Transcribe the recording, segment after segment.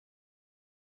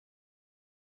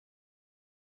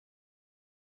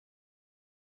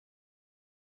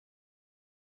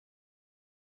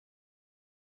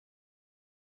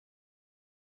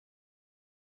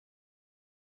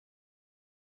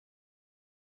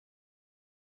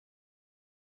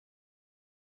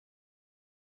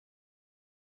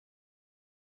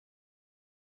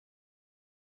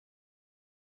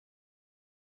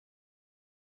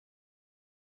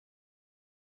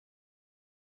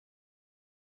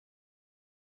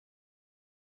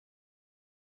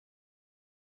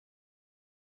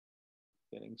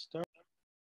Getting started.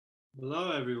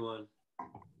 Hello, everyone.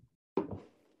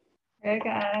 Hey,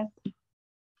 guys.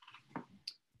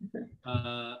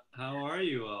 How are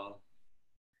you all?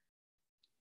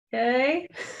 Okay.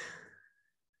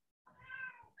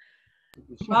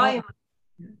 Volume.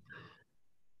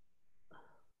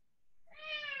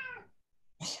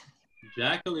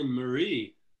 Jacqueline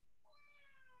Marie.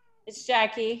 It's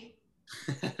Jackie.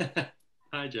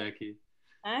 Hi, Jackie.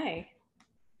 Hi.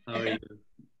 How are you?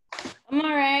 I'm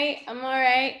all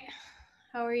right.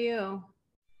 How are you?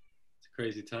 It's a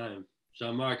crazy time.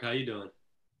 Jean-Marc, how you doing?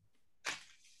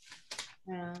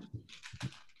 Yeah.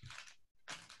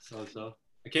 So.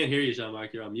 I can't hear you,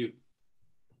 Jean-Marc. You're on mute.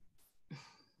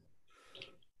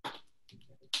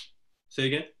 Say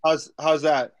again? How's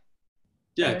that?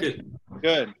 Yeah, good.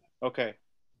 Good. Okay.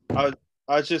 I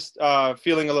was just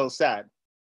feeling a little sad.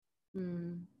 Yep.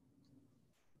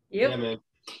 Yeah, man.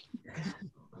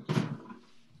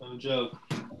 No joke.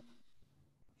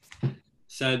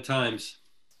 Sad times.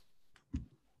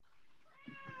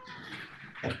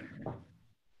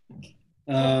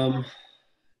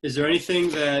 Is there anything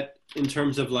that, in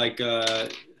terms of like,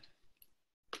 I'm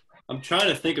trying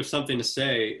to think of something to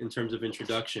say in terms of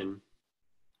introduction.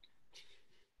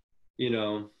 You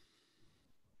know,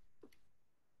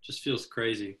 just feels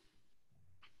crazy.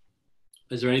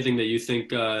 Is there anything that you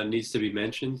think needs to be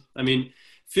mentioned? I mean,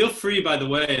 feel free, by the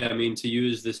way, to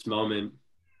use this moment,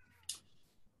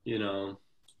 you know,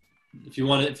 if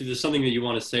there's something that you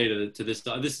want to say to this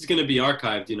is going to be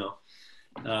archived, you know.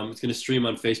 It's going to stream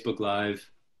on Facebook Live,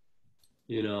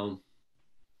 you know.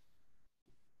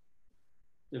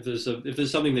 If there's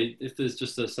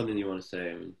just something you want to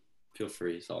say, feel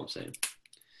free. That's all I'm saying.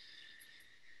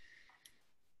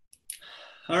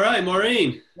 All right,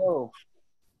 Maureen. Oh.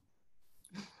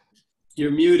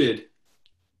 You're muted.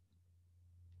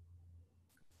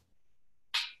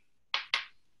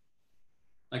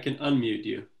 I can unmute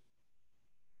you.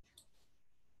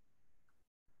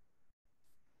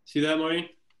 See that, Maureen?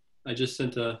 I just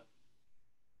sent a...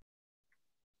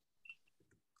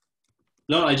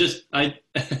 No, here, I'm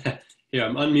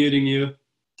unmuting you.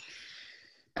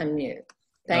 Unmute.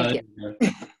 Thank you.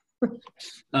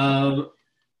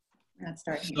 Let's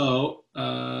start here. So,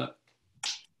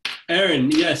 Aaron,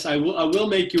 yes, I will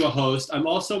make you a host. I'm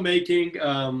also making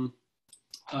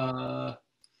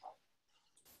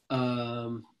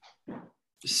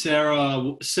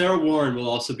Sarah Warren will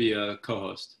also be a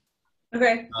co-host.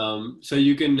 Okay. So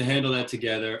you can handle that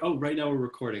together. Oh, right now we're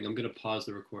recording. I'm gonna pause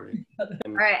the recording. All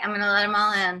right, I'm gonna let them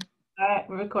all in. All right,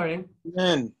 we're recording.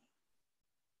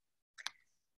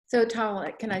 So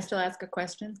Tal, can I still ask a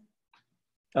question?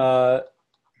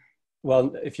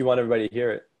 Well, if you want everybody to hear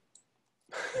it.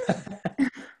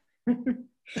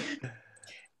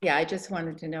 Yeah, I just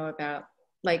wanted to know about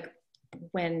like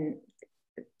when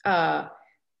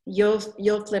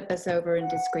you'll flip us over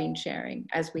into screen sharing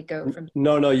as we go from.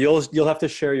 No, you'll have to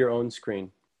share your own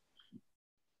screen.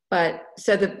 But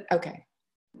okay.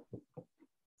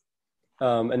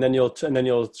 And then you'll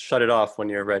shut it off when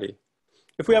you're ready.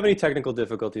 If we have any technical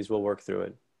difficulties, we'll work through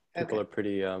it. People are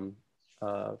pretty, you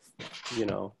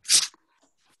know.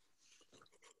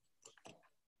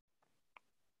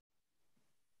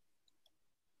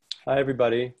 Hi,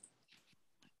 everybody.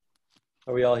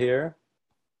 Are we all here?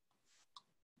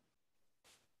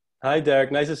 Hi,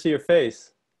 Derek. Nice to see your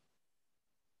face.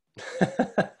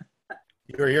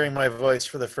 You're hearing my voice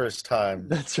for the first time.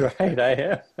 That's right,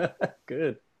 I am.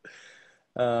 Good.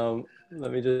 Let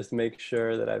me just make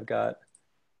sure that I've got...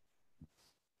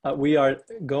 we are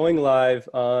going live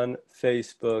on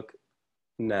Facebook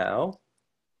now.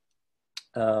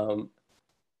 And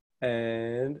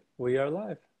we are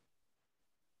live.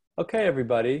 Okay,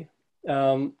 everybody.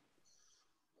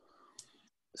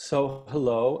 So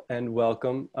hello and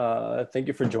welcome. Thank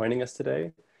you for joining us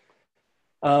today.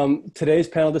 Today's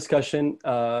panel discussion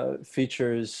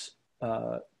features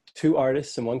two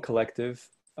artists and one collective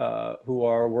who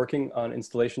are working on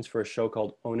installations for a show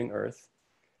called Owning Earth,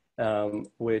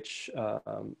 which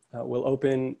will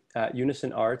open at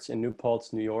Unison Arts in New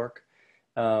Paltz, New York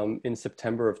in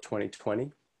September of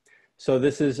 2020. So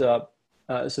this is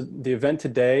so the event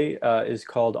today is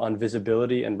called On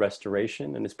Visibility and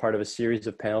Restoration, and is part of a series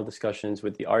of panel discussions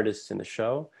with the artists in the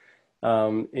show.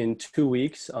 In 2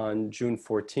 weeks, on June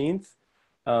 14th,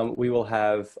 we will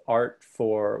have a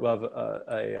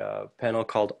panel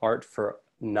called Art for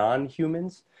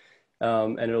Non-Humans,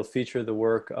 and it'll feature the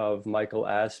work of Michael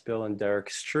Aspel and Derek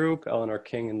Stroop, Eleanor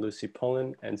King and Lucy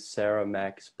Pullen, and Sarah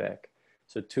Max Beck.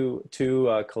 So two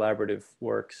collaborative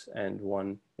works and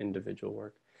one individual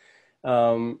work.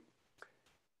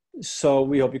 So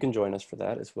we hope you can join us for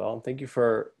that as well. And thank you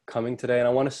for coming today. And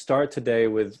I want to start today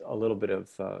with a little bit of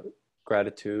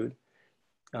gratitude.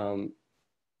 I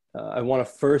want to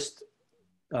first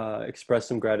express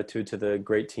some gratitude to the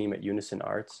great team at Unison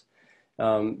Arts.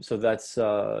 So that's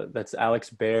Alex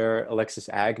Baer, Alexis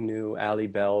Agnew, Ali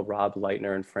Bell, Rob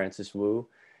Leitner, and Francis Wu.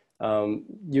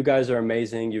 You guys are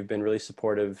amazing. You've been really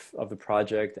supportive of the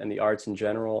project and the arts in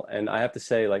general. And I have to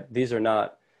say, like, these are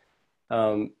not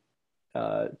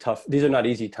tough. These are not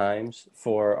easy times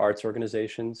for arts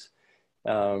organizations.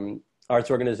 Arts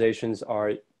organizations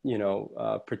are,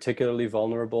 particularly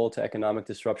vulnerable to economic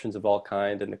disruptions of all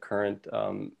kind, and the current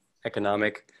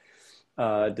economic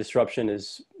disruption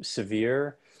is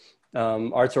severe.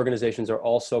 Arts organizations are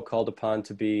also called upon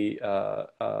to be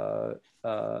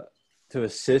to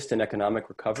assist in economic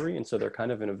recovery, and so they're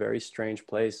kind of in a very strange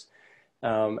place.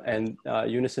 And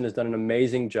Unison has done an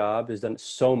amazing job, has done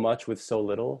so much with so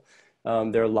little.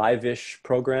 Their live-ish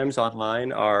programs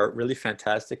online are really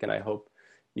fantastic, and I hope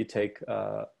you take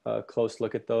a close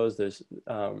look at those.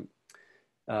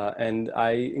 And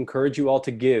I encourage you all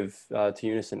to give to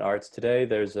Unison Arts today.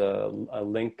 There's a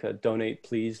link, a donate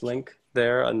please link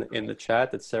there in the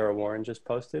chat that Sarah Warren just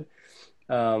posted.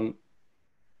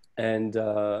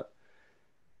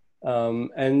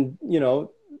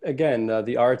 Again,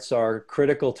 the arts are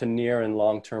critical to near and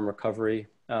long-term recovery,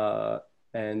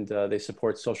 and they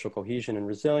support social cohesion and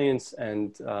resilience,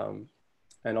 and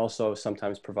also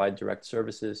sometimes provide direct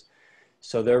services.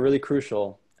 So they're really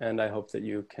crucial, and I hope that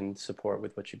you can support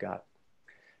with what you got.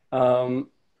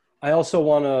 I also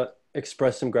want to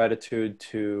express some gratitude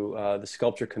to the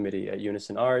sculpture committee at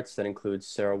Unison Arts. That includes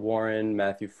Sarah Warren,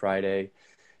 Matthew Friday,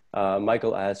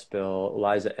 Michael Aspel,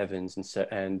 Eliza Evans,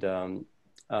 and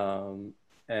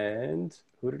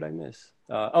who did I miss?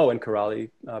 And Karali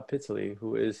Pitzley,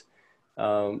 who is,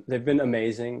 they've been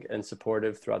amazing and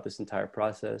supportive throughout this entire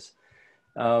process.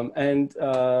 And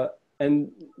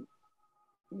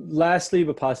lastly,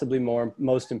 but possibly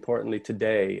most importantly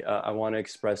today, I want to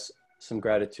express some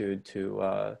gratitude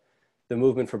to the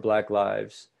movement for Black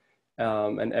Lives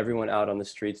and everyone out on the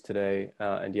streets today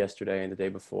and yesterday and the day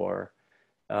before.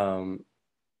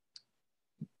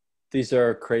 These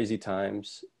are crazy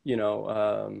times,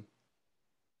 and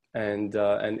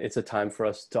it's a time for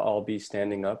us to all be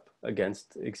standing up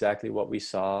against exactly what we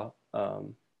saw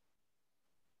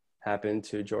happen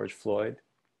to George Floyd.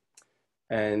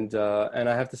 And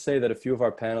I have to say that a few of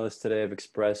our panelists today have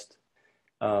expressed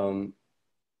that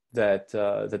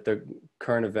the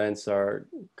current events are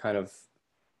kind of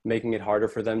making it harder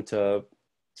for them to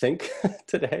think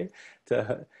today.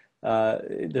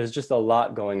 There's just a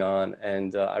lot going on,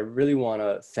 and I really want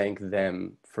to thank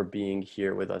them for being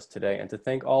here with us today, and to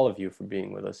thank all of you for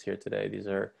being with us here today. These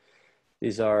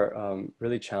are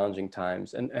really challenging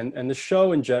times, and the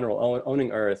show in general,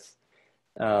 Owning Earth,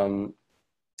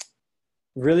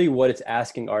 really what it's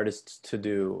asking artists to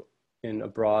do in a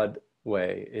broad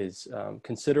way is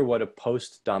consider what a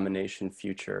post-domination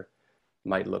future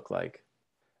might look like,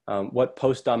 what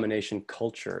post-domination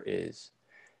culture is.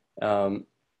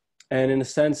 And in a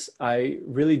sense, I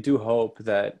really do hope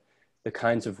that the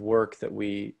kinds of work that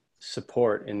we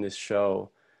support in this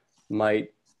show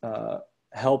might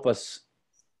help us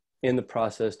in the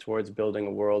process towards building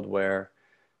a world where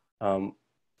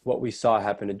what we saw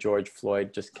happen to George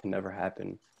Floyd just can never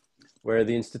happen, where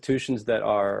the institutions that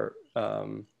are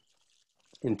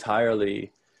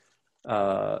entirely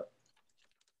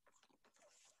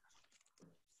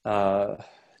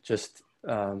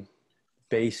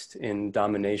based in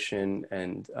domination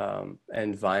and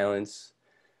violence,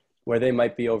 where they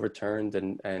might be overturned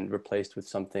and replaced with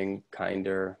something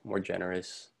kinder, more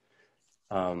generous,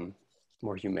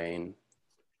 more humane.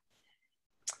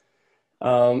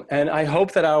 And I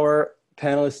hope that our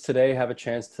panelists today have a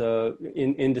chance to,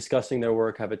 in discussing their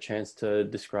work, have a chance to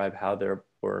describe how their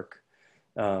work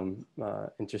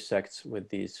intersects with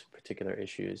these particular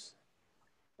issues.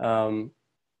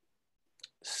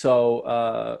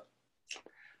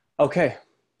 Okay,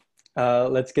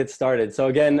 let's get started. So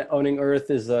again, Owning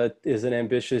Earth is an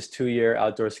ambitious 2-year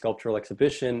outdoor sculptural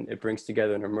exhibition. It brings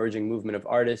together an emerging movement of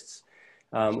artists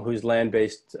whose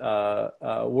land-based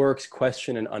works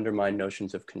question and undermine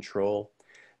notions of control.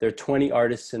 There are 20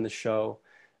 artists in the show,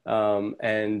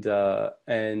 and the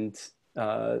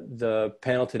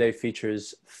panel today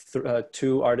features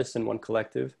 2 artists and 1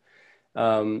 collective.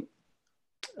 The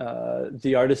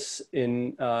artists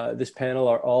in this panel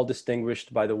are all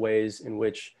distinguished by the ways in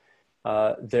which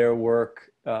their work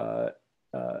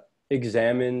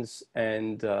examines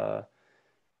and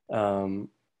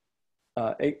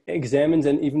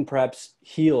even perhaps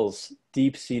heals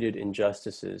deep-seated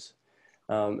injustices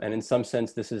And in some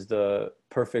sense, this is the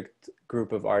perfect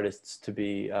group of artists to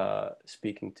be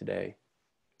speaking today.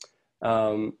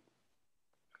 So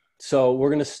we're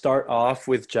going to start off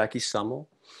with Jackie Summel,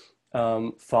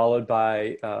 followed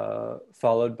by How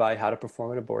to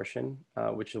Perform an Abortion,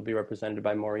 which will be represented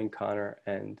by Maureen Connor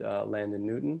and Landon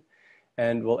Newton.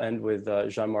 And we'll end with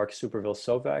Jean-Marc Superville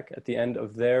Sovak. At the end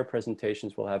of their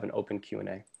presentations, we'll have an open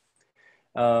Q&A.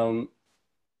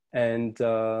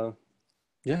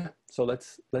 Yeah, so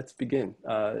let's begin.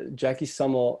 Jackie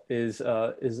Summel is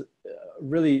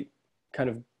really kind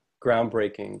of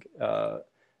groundbreaking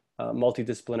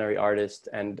multidisciplinary artist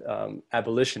and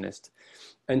abolitionist,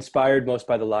 inspired most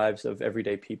by the lives of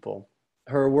everyday people.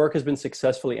 Her work has been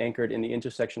successfully anchored in the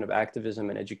intersection of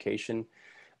activism and education,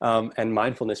 and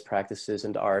mindfulness practices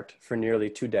and art for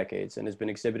nearly 2 decades, and has been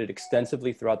exhibited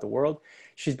extensively throughout the world.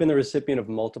 She's been the recipient of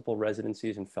multiple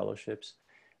residencies and fellowships,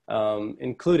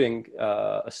 including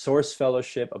a Source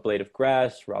Fellowship, a Blade of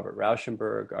Grass, Robert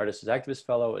Rauschenberg Artist as Activist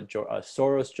Fellow, a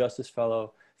Soros Justice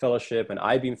Fellowship, an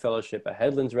I-Beam Fellowship, a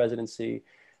Headlands Residency.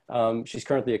 She's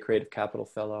currently a Creative Capital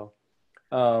Fellow.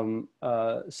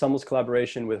 Summel's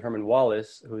collaboration with Herman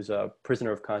Wallace, who's a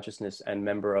prisoner of consciousness and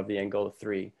member of the Angola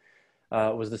Three,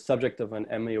 was the subject of an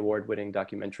Emmy Award-winning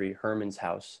documentary, Herman's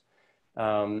House.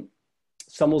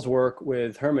 Summel's work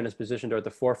with Herman has positioned her at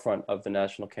the forefront of the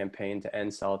national campaign to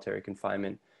end solitary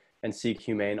confinement and seek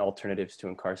humane alternatives to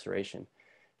incarceration.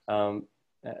 So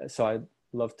I'd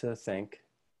love to thank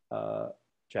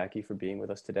Jackie for being with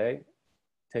us today.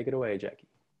 Take it away, Jackie.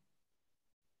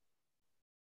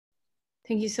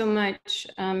 Thank you so much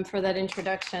for that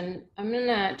introduction. I'm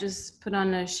gonna just put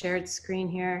on a shared screen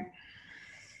here.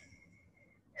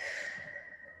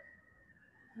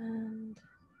 And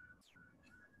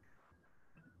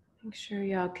make sure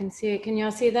y'all can see it. Can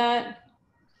y'all see that?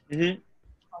 Mm-hmm.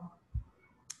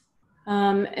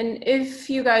 And if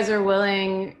you guys are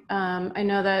willing, I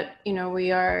know that, you know,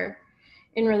 we are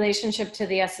in relationship to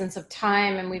the essence of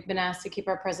time, and we've been asked to keep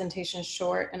our presentations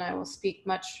short, and I will speak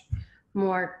much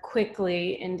more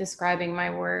quickly in describing my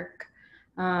work.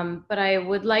 But I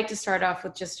would like to start off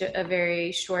with just a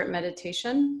very short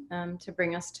meditation to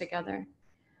bring us together.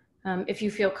 If you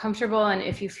feel comfortable and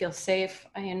if you feel safe,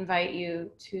 I invite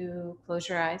you to close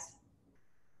your eyes.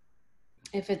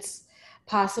 If it's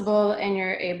possible and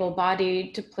you're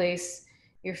able-bodied, to place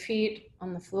your feet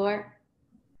on the floor.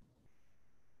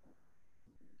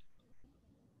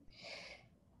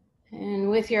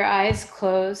 And with your eyes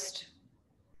closed,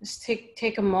 just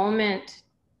take a moment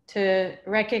to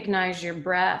recognize your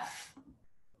breath,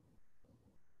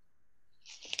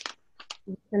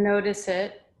 to notice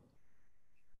it.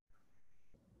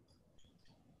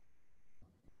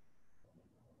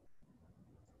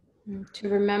 To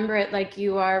remember it like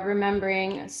you are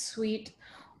remembering a sweet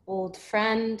old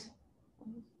friend,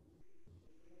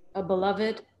 a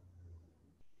beloved.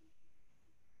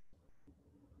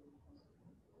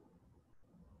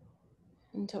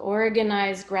 And to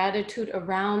organize gratitude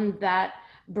around that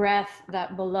breath,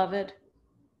 that beloved,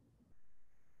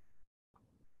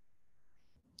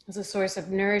 as a source of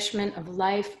nourishment, of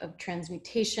life, of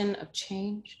transmutation, of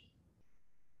change.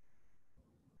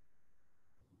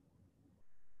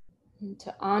 And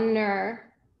to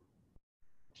honor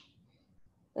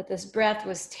that this breath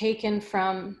was taken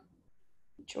from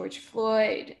George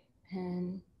Floyd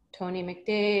and Tony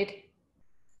McDade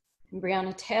and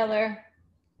Breonna Taylor.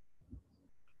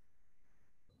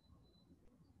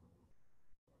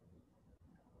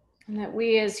 And that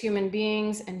we as human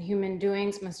beings and human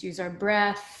doings must use our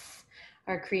breath,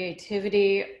 our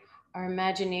creativity, our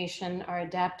imagination, our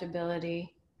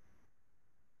adaptability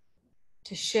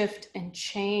to shift and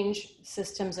change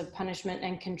systems of punishment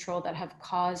and control that have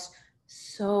caused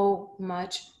so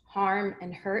much harm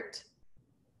and hurt.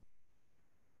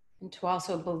 And to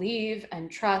also believe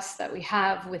and trust that we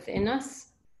have within us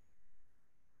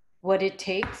what it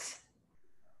takes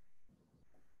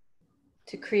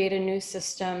to create a new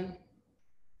system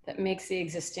that makes the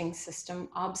existing system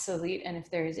obsolete. And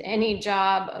if there is any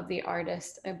job of the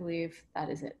artist, I believe that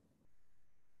is it.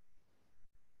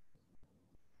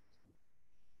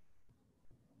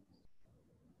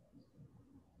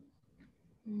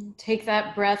 Take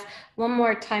that breath one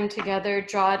more time together.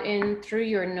 Draw it in through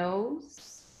your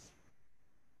nose.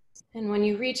 And when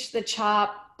you reach the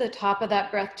top of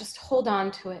that breath, just hold on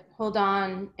to it. Hold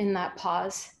on in that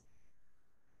pause.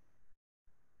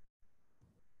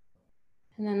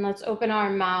 And then let's open our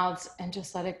mouths and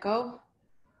just let it go.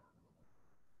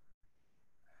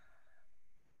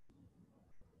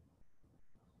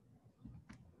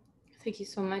 Thank you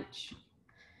so much.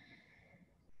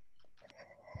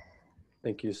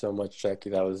 Thank you so much,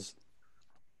 Jackie. That was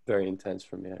very intense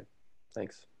for me.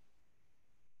 Thanks.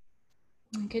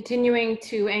 Continuing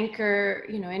to anchor,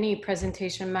 any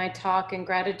presentation, my talk and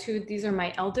gratitude. These are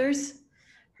my elders: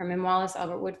 Herman Wallace,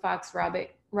 Albert Woodfox,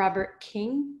 Robert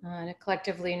King,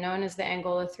 collectively known as the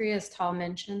Angola Three, as Tal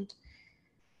mentioned.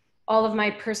 All of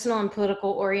my personal and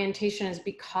political orientation is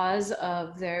because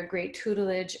of their great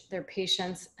tutelage, their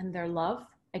patience, and their love.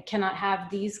 I cannot have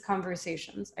these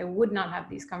conversations. I would not have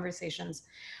these conversations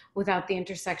without the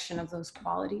intersection of those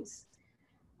qualities.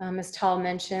 As Tal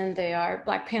mentioned, they are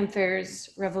Black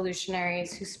Panthers,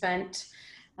 revolutionaries who spent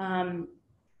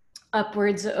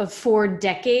upwards of 4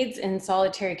 decades in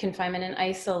solitary confinement and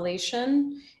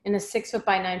isolation in a 6-foot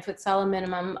by 9-foot cell, a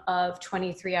minimum of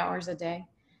 23 hours a day,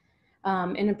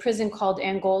 in a prison called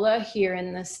Angola here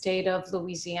in the state of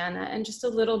Louisiana. And just a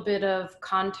little bit of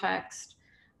context.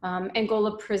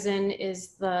 Angola prison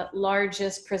is the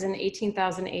largest prison,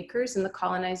 18,000 acres in the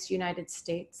colonized United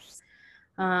States.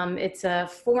 It's a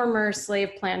former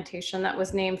slave plantation that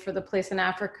was named for the place in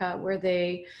Africa where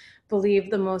they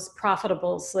believe the most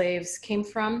profitable slaves came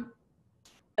from.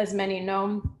 As many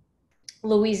know,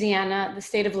 Louisiana, the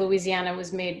state of Louisiana,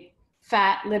 was made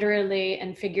fat literally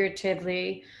and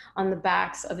figuratively on the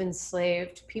backs of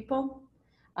enslaved people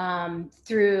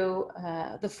through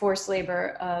the forced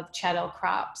labor of chattel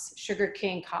crops,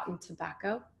 sugarcane, cotton,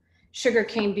 tobacco.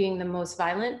 Sugarcane being the most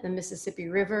violent. The Mississippi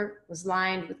River was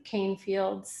lined with cane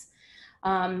fields.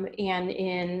 And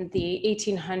in the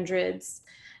 1800s,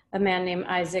 a man named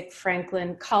Isaac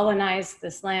Franklin colonized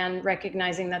this land,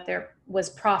 recognizing that there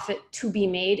was profit to be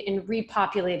made in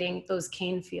repopulating those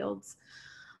cane fields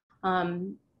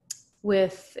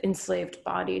with enslaved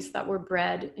bodies that were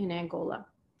bred in Angola.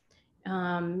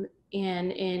 And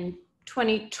in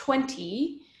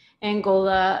 2020,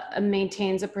 Angola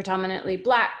maintains a predominantly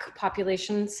Black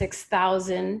population,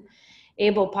 6,000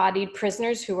 able-bodied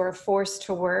prisoners who were forced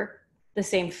to work the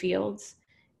same fields: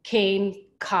 cane,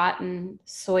 cotton,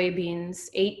 soybeans,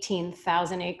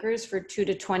 18,000 acres for 2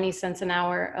 to 20 cents an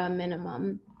hour, a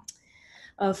minimum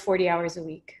of 40 hours a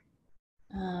week.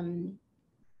 And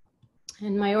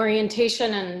my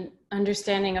orientation and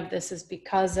understanding of this is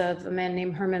because of a man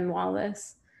named Herman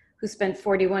Wallace, who spent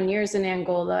 41 years in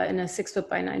Angola in a 6-foot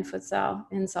by 9-foot cell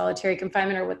in solitary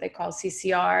confinement, or what they call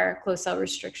CCR, closed cell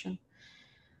restriction.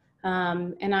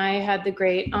 And I had the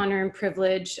great honor and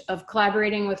privilege of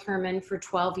collaborating with Herman for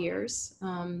 12 years,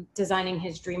 designing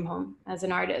his dream home as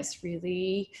an artist,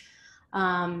 really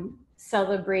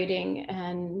celebrating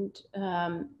and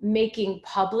making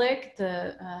public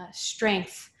the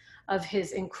strength of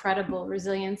his incredible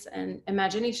resilience and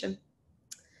imagination.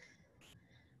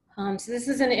 So this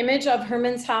is an image of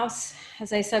Herman's house.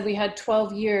 As I said, we had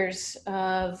 12 years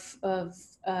of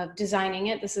designing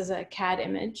it. This is a CAD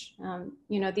image.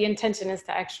 The intention is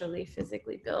to actually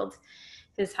physically build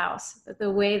his house. But the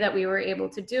way that we were able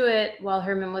to do it while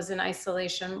Herman was in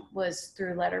isolation was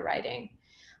through letter writing.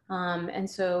 And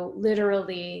so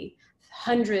literally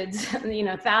hundreds,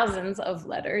 thousands of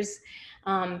letters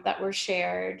that were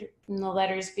shared. And the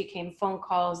letters became phone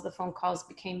calls. The phone calls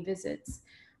became visits.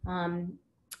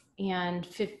 And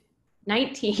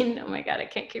 19, oh my God, I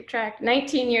can't keep track.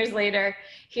 19 years later,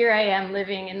 here I am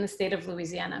living in the state of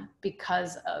Louisiana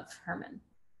because of Herman.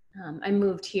 I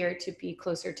moved here to be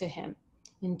closer to him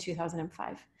in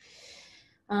 2005.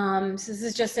 So this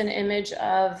is just an image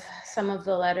of some of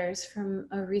the letters from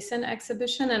a recent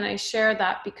exhibition, and I share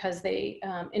that because they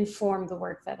inform the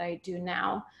work that I do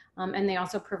now. And they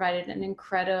also provided an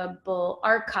incredible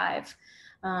archive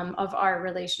of our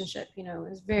relationship. It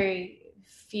was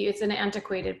it's an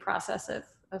antiquated process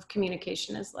of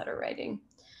communication as letter writing.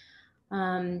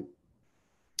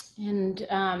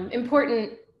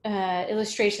 Important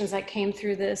illustrations that came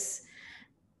through this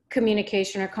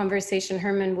communication or conversation,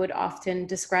 Herman would often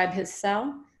describe his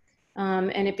cell.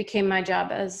 And it became my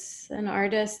job as an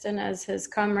artist and as his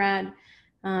comrade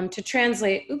to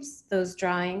translate, those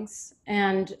drawings.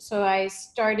 And so I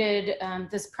started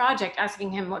this project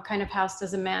asking him, what kind of house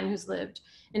does a man who's lived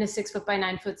in a 6-foot by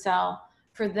 9-foot cell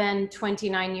for then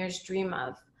 29 years dream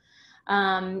of?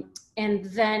 And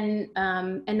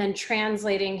then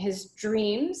translating his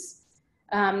dreams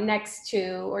next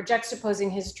to, or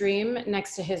juxtaposing his dream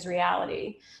next to his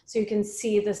reality. So you can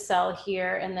see the cell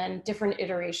here and then different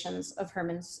iterations of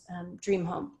Herman's dream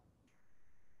home.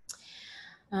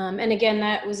 And again,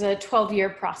 that was a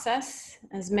 12-year process.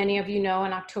 As many of you know,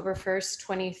 on October 1st,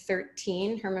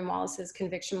 2013, Herman Wallace's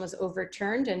conviction was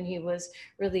overturned and he was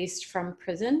released from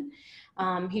prison.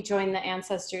 He joined the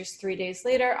ancestors 3 days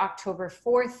later, October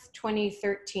 4th,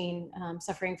 2013,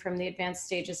 suffering from the advanced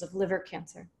stages of liver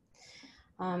cancer.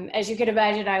 As you could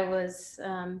imagine, I was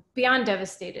beyond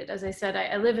devastated. As I said,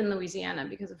 I live in Louisiana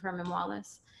because of Herman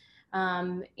Wallace.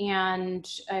 And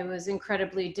I was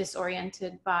incredibly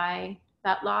disoriented by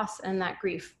that loss and that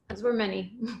grief, as were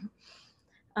many.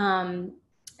 And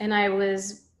I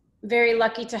was very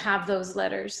lucky to have those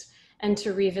letters and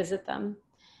to revisit them.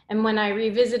 And when I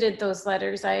revisited those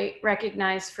letters, I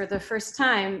recognized for the first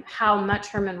time how much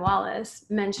Herman Wallace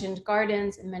mentioned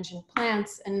gardens and mentioned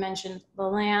plants and mentioned the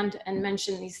land and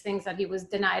mentioned these things that he was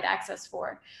denied access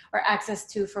for, or access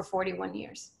to, for 41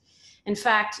 years. In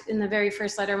fact, in the very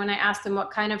first letter, when I asked him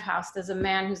what kind of house does a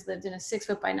man who's lived in a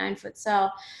 6-foot by 9-foot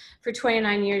cell for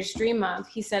 29 years dream of,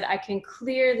 he said, I can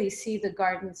clearly see the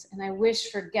gardens and I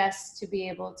wish for guests to be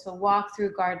able to walk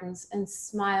through gardens and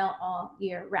smile all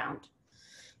year round.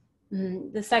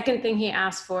 The second thing he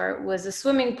asked for was a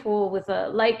swimming pool with a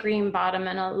light green bottom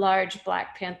and a large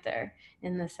black panther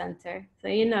in the center. So,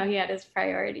 you know, he had his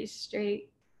priorities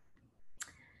straight.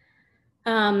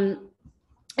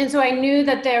 And so I knew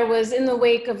that there was, in the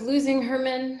wake of losing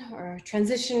Herman or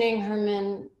transitioning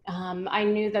Herman, I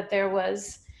knew that there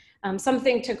was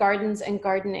something to gardens and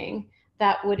gardening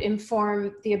that would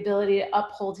inform the ability to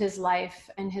uphold his life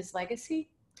and his legacy.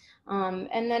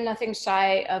 And then nothing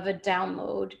shy of a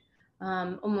download.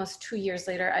 Almost 2 years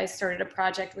later, I started a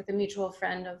project with a mutual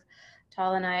friend of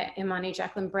Tal and I, Imani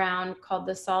Jacqueline Brown, called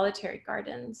the Solitary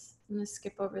Gardens. I'm gonna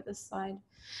skip over this slide.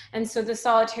 And so the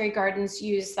Solitary Gardens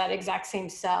use that exact same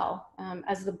cell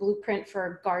as the blueprint for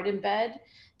a garden bed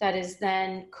that is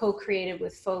then co-created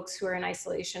with folks who are in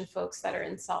isolation, folks that are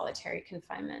in solitary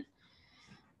confinement.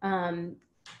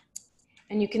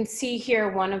 And you can see here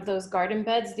one of those garden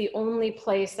beds, the only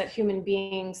place that human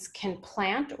beings can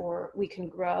plant or we can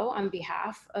grow on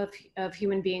behalf of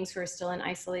human beings who are still in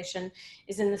isolation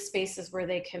is in the spaces where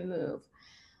they can move.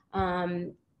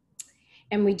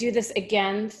 And we do this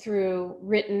again through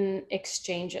written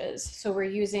exchanges. So we're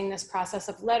using this process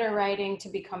of letter writing to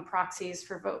become proxies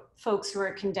for folks who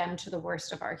are condemned to the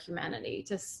worst of our humanity,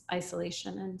 to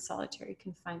isolation and solitary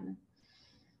confinement.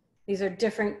 These are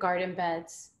different garden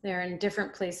beds. They're in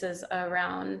different places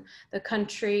around the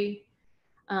country.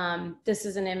 This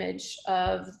is an image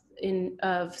of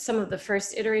some of the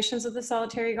first iterations of the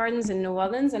Solitary Gardens in New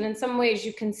Orleans. And in some ways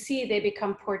you can see they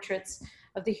become portraits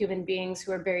of the human beings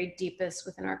who are buried deepest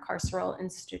within our carceral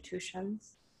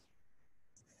institutions.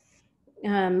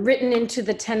 Written into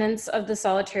the tenets of the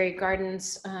Solitary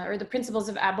Gardens are the principles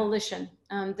of abolition,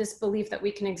 this belief that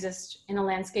we can exist in a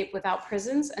landscape without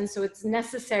prisons. And so it's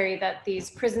necessary that these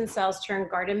prison cells turned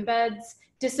garden beds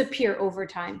disappear over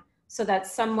time, so that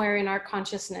somewhere in our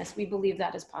consciousness, we believe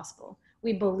that is possible.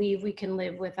 We believe we can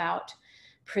live without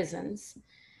prisons,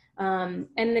 and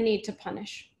the need to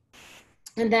punish.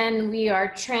 And then we are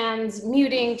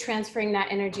transferring that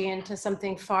energy into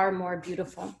something far more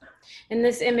beautiful. In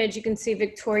this image, you can see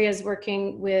Victoria's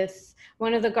working with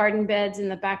one of the garden beds. In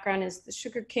the background is the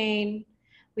sugarcane.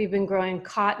 We've been growing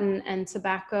cotton and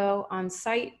tobacco on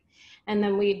site. And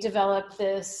then we developed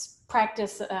this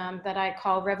practice that I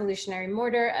call revolutionary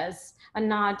mortar as a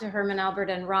nod to Herman, Albert,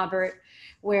 and Robert,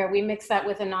 where we mix that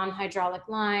with a non-hydraulic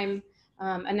lime,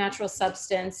 a natural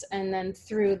substance, and then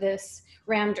through this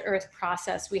rammed earth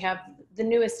process, we have the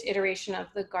newest iteration of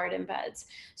the garden beds.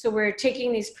 So we're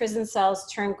taking these prison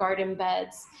cells, turned garden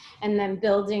beds, and then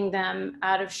building them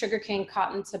out of sugarcane,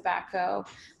 cotton, tobacco,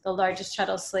 the largest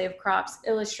chattel slave crops,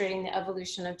 illustrating the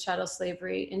evolution of chattel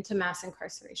slavery into mass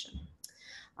incarceration.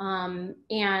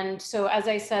 And so, as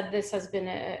I said, this has been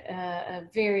a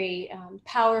very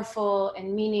powerful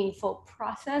and meaningful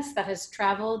process that has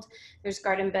traveled. There's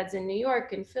garden beds in New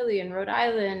York, in Philly, in Rhode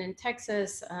Island, in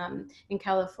Texas, in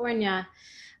California.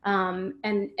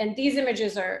 And these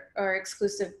images are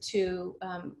exclusive to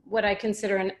what I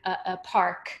consider a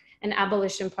park, an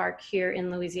abolition park here in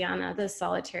Louisiana, the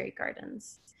Solitary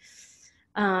Gardens.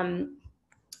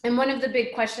 And one of the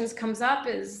big questions comes up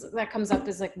is like,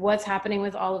 what's happening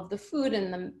with all of the food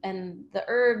and the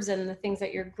herbs and the things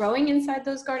that you're growing inside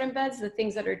those garden beds, the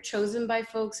things that are chosen by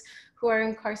folks who are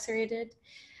incarcerated.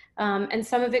 And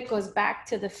some of it goes back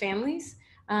to the families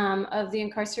of the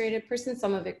incarcerated person.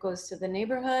 Some of it goes to the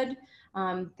neighborhood.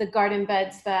 The garden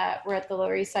beds that were at the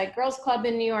Lower East Side Girls Club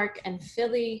in New York and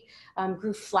Philly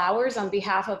grew flowers on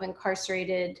behalf of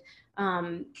incarcerated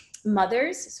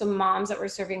mothers, so moms that were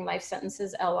serving life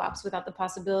sentences, LWOPs, without the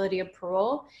possibility of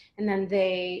parole. And then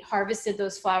they harvested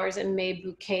those flowers and made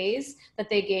bouquets that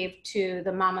they gave to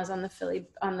the mamas on the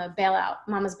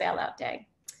Mama's Bailout Day.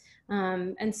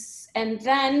 And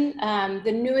then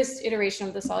the newest iteration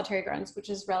of the Solitary Gardens,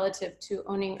 which is relative to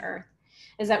owning earth.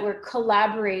 is that we're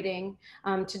collaborating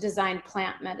to design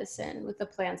plant medicine with the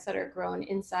plants that are grown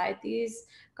inside these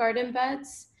garden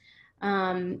beds.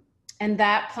 And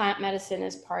that plant medicine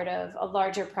is part of a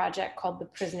larger project called the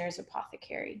Prisoner's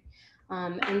Apothecary.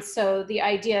 And so the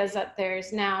idea is that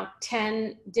there's now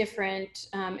 10 different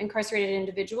incarcerated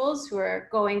individuals who are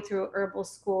going through herbal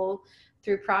school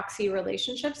through proxy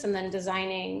relationships and then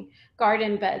designing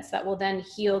garden beds that will then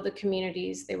heal the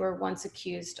communities they were once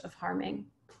accused of harming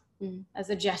as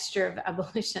a gesture of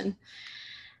abolition.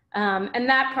 And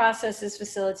that process is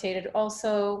facilitated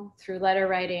also through letter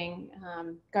writing,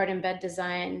 garden bed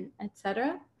design,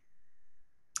 etc.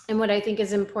 And what I think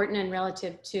is important and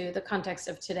relative to the context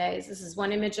of today is this is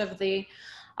one image of the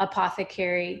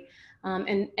apothecary,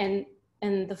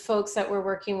 and the folks that we're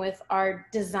working with are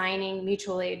designing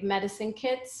mutual aid medicine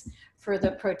kits for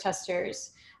the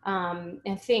protesters,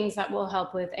 and things that will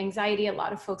help with anxiety. A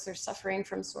lot of folks are suffering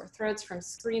from sore throats, from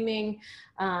screaming,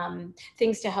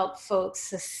 things to help folks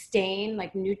sustain,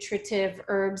 like nutritive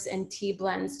herbs and tea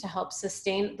blends to help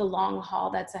sustain the long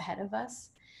haul that's ahead of us.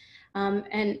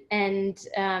 And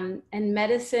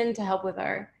medicine to help with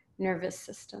our nervous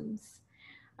systems.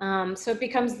 So it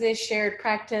becomes this shared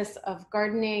practice of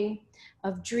gardening,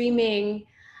 of dreaming,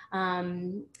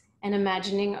 and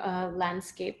imagining a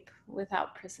landscape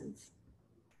without prisons.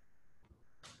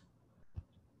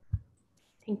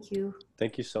 Thank you.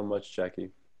 Thank you so much,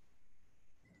 Jackie.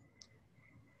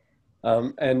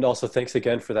 And also thanks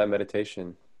again for that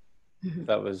meditation.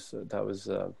 That was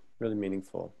really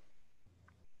meaningful.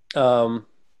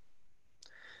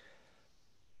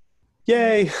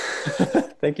 Yay!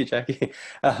 Thank you, Jackie.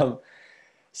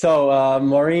 So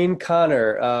Maureen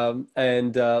Connor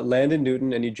and Landon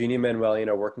Newton and Eugenia Manwelyan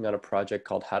are working on a project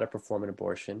called How to Perform an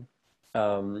Abortion.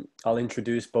 I'll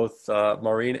introduce both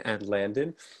Maureen and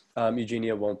Landon.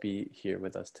 Eugenia won't be here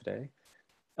with us today.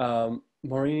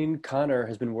 Maureen Connor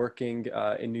has been working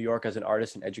in New York as an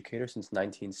artist and educator since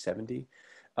 1970.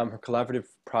 Her collaborative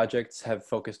projects have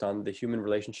focused on the human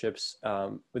relationships,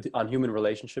 on human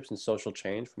relationships and social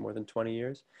change for more than 20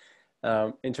 years.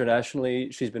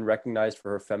 Internationally, she's been recognized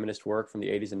for her feminist work from the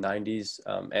 80s and 90s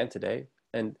and today.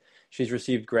 And she's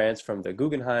received grants from the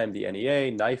Guggenheim, the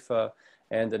NEA, NIFA,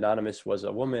 and Anonymous Was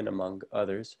a Woman, among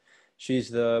others. She's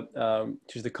the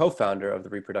co-founder of the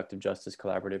Reproductive Justice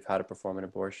Collaborative, How to Perform an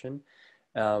Abortion.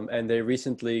 And they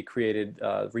recently created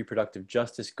Reproductive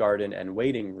Justice Garden and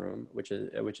Waiting Room, which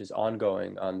is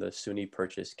ongoing on the SUNY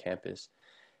Purchase campus.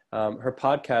 Her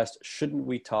podcast, Shouldn't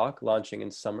We Talk, launching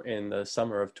in the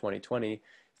summer of 2020,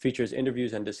 features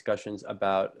interviews and discussions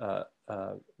about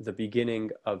the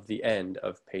beginning of the end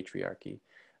of patriarchy.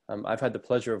 I've had the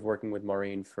pleasure of working with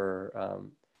Maureen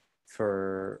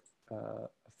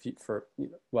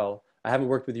well, I haven't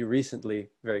worked with you recently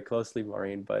very closely,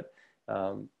 Maureen, but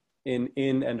in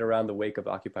and around the wake of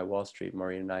Occupy Wall Street,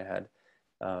 Maureen and I had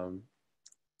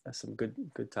some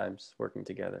good times working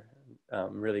together.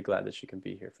 I'm really glad that she can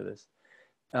be here for this.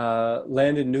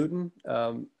 Landon Newton,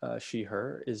 she,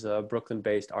 her, is a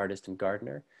Brooklyn-based artist and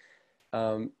gardener.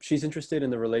 She's interested in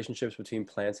the relationships between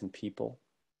plants and people.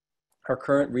 Her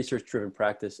current research-driven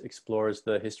practice explores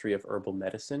the history of herbal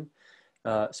medicine,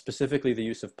 specifically the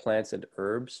use of plants and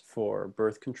herbs for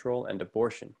birth control and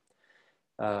abortion.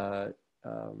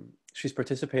 She's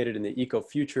participated in the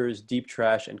Ecofutures, Deep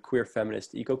Trash, and Queer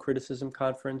Feminist Eco-Criticism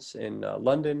Conference in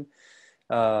London,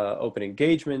 Open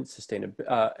Engagement,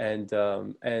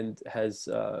 and has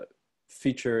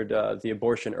featured the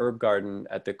Abortion Herb Garden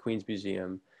at the Queens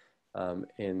Museum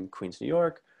in Queens, New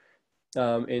York.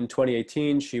 In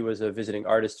 2018, she was a visiting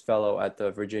artist fellow at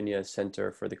the Virginia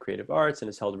Center for the Creative Arts and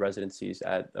has held residencies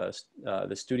at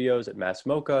the studios at Mass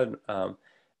MoCA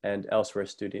and Elsewhere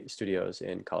Studios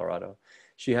in Colorado.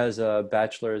 She has a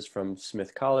bachelor's from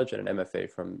Smith College and an MFA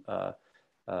from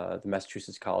the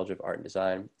Massachusetts College of Art and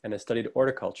Design, and has studied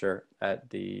horticulture at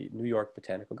the New York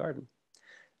Botanical Garden.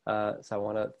 So I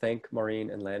want to thank Maureen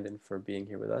and Landon for being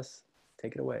here with us.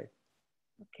 Take it away.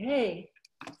 Okay.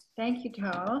 Thank you,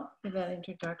 Tal, for that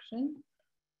introduction.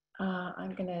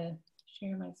 I'm going to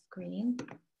share my screen.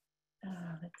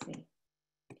 Let's see.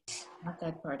 Not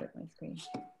that part of my screen.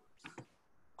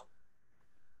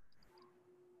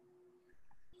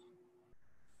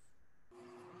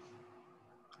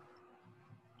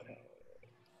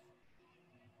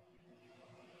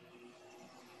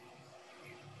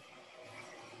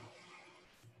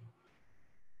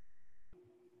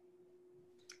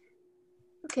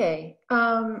 Okay.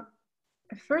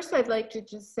 First, I'd like to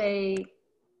just say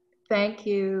thank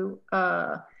you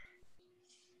to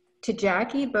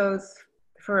Jackie, both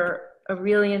for a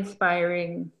really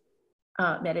inspiring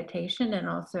meditation and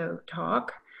also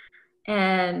talk.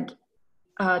 And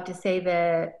to say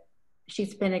that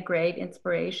she's been a great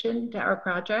inspiration to our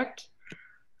project.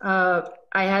 I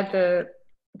had the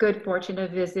good fortune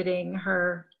of visiting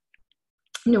her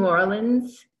New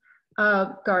Orleans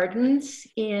gardens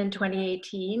in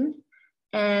 2018.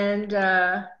 And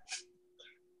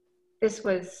this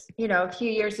was, a few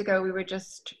years ago, we were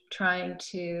just trying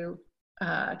to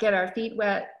get our feet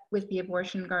wet with the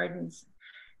abortion gardens.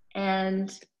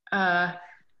 And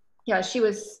yeah, she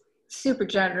was super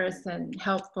generous and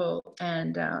helpful.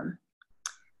 And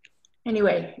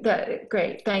anyway,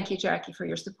 great. Thank you, Jackie, for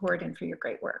your support and for your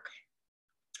great work.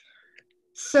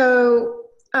 So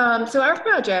our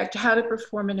project, How to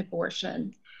Perform an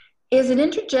Abortion, is an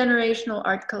intergenerational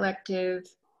art collective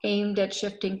aimed at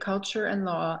shifting culture and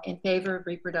law in favor of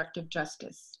reproductive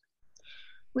justice.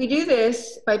 We do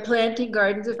this by planting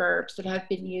gardens of herbs that have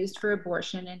been used for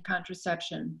abortion and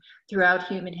contraception throughout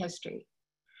human history,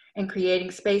 and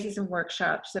creating spaces and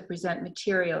workshops that present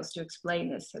materials to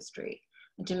explain this history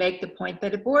and to make the point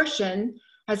that abortion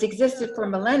has existed for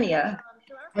millennia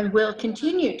and will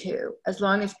continue to as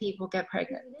long as people get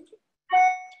pregnant.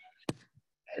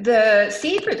 The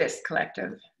seed for this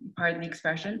collective, pardon the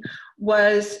expression,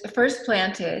 was first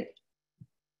planted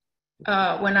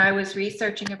when I was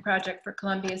researching a project for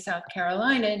Columbia, South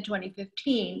Carolina in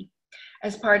 2015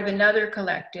 as part of another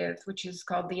collective, which is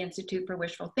called the Institute for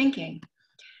Wishful Thinking.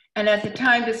 And at the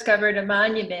time discovered a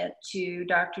monument to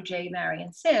Dr. J.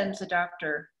 Marion Sims, a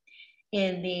doctor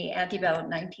in the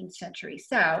antebellum 19th century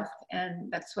South.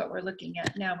 And that's what we're looking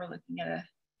at now. We're looking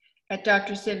at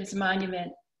Dr. Sims'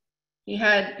 monument. He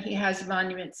has a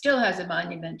monument, still has a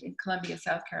monument in Columbia,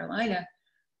 South Carolina.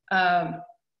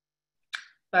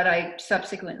 But I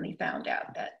subsequently found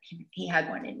out that he had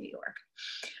one in New York.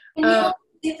 Can you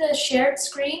see the shared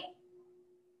screen?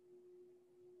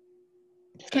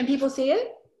 Can people see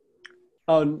it?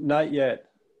 Oh, not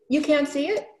yet. You can't see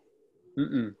it?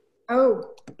 Mm-mm. Oh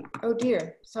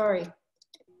dear, sorry.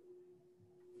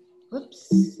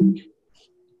 Whoops.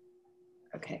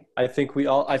 Okay. I think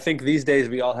these days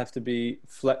we all have to be,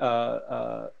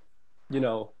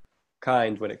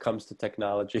 kind when it comes to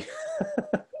technology.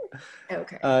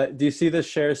 Okay. Do you see the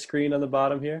share screen on the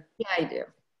bottom here? Yeah, I do.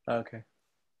 Okay.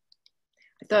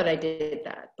 I thought I did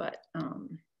that, but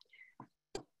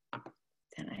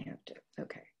then I have to,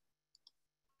 okay.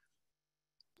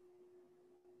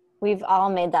 We've all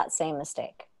made that same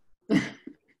mistake.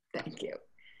 Thank you.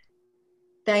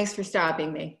 Thanks for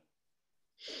stopping me.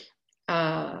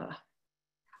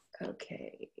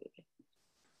 Okay.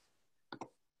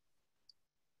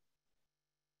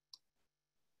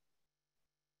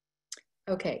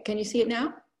 Okay, can you see it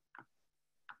now?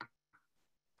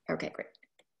 Okay, great.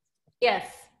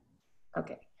 Yes.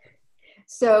 Okay.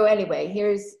 So anyway,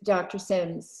 here's Dr.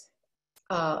 Sims'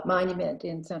 monument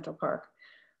in Central Park,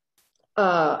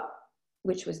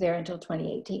 which was there until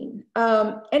 2018.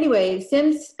 Anyway,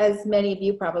 Sims, as many of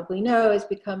you probably know, has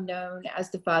become known as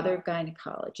the father of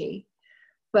gynecology,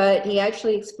 but he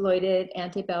actually exploited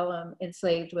antebellum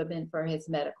enslaved women for his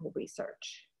medical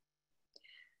research.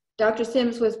 Dr.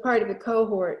 Sims was part of a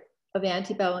cohort of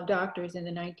antebellum doctors in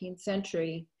the 19th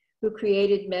century who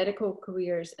created medical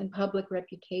careers and public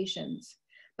reputations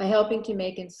by helping to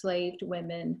make enslaved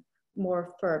women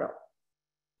more fertile.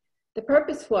 The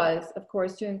purpose was, of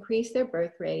course, to increase their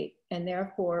birth rate and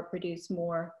therefore produce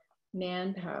more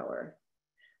manpower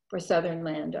for Southern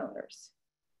landowners.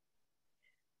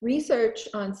 Research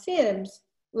on Sims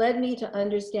led me to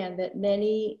understand that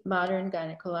many modern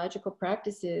gynecological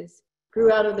practices grew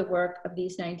out of the work of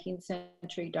these 19th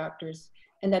century doctors,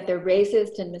 and that their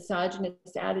racist and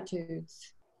misogynist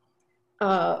attitudes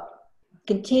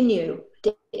continue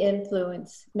to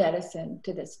influence medicine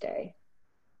to this day.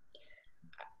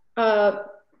 I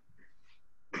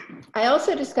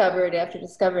also discovered, after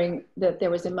discovering that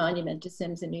there was a monument to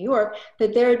Sims in New York,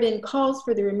 that there had been calls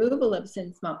for the removal of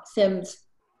Sims'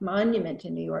 monument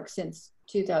in New York since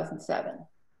 2007.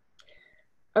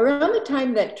 Around the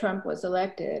time that Trump was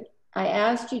elected, I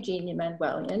asked Eugenia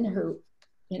Manwelyan, who,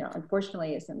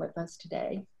 unfortunately isn't with us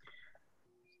today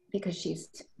because she's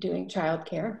doing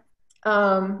childcare,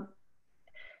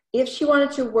 if she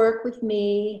wanted to work with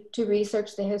me to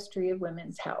research the history of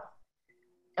women's health,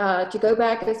 to go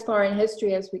back as far in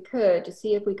history as we could to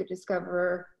see if we could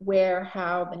discover where,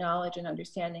 how the knowledge and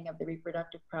understanding of the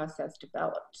reproductive process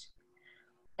developed,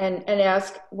 and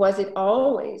ask, was it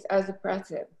always as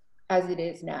oppressive as it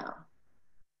is now?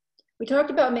 We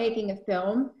talked about making a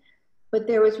film, but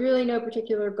there was really no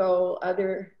particular goal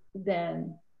other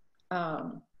than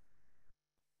to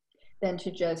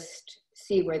just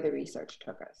see where the research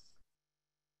took us.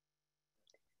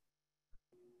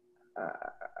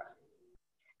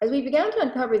 as we began to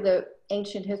uncover the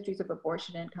ancient histories of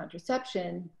abortion and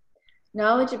contraception,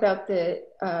 knowledge about the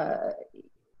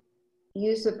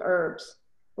use of herbs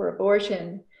for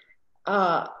abortion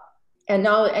and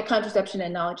contraception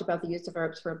and knowledge about the use of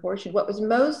herbs for abortion, what was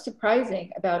most surprising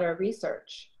about our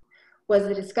research was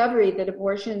the discovery that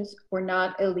abortions were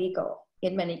not illegal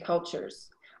in many cultures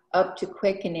up to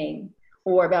quickening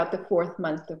or about the 4th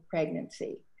month of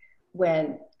pregnancy,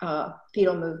 when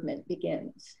fetal movement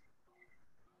begins.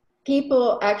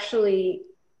 People actually,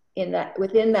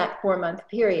 within that 4-month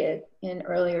period in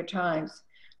earlier times,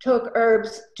 took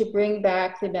herbs to bring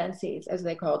back the menses, as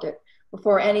they called it,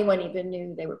 before anyone even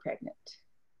knew they were pregnant.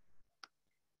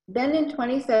 Then in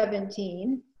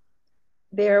 2017,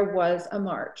 there was a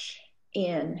march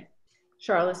in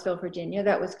Charlottesville, Virginia,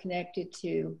 that was connected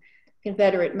to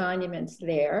Confederate monuments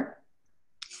there.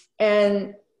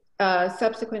 And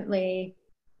subsequently,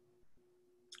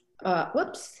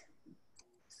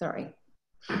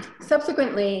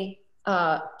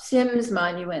 Sims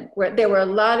Monument, where there were a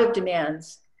lot of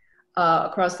demands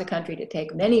across the country to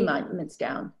take many monuments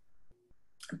down,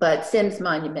 but Sims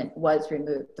Monument was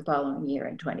removed the following year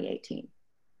in 2018.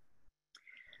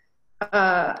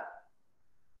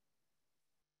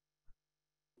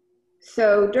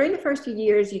 So during the first few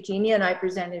years, Eugenia and I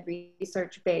presented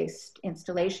research-based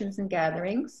installations and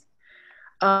gatherings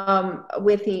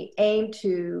with the aim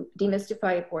to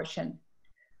demystify abortion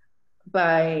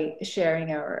by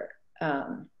sharing our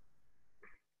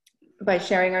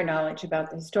knowledge about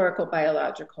the historical,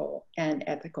 biological, and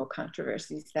ethical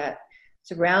controversies that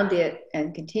surround it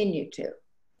and continue to.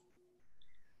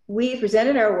 We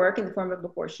presented our work in the form of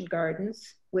abortion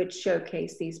gardens, which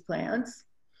showcase these plans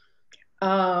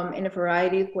in a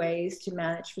variety of ways to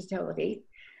manage fertility,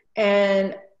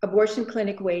 and abortion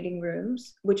clinic waiting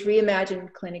rooms, which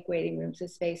reimagined clinic waiting rooms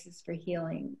as spaces for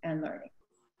healing and learning.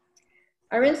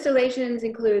 Our installations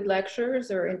include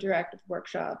lectures or interactive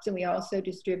workshops, and we also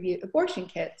distribute abortion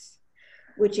kits,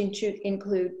 which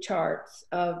include charts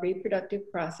of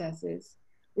reproductive processes,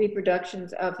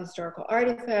 reproductions of historical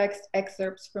artifacts,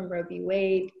 excerpts from Roe v.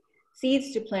 Wade,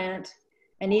 seeds to plant,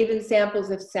 and even samples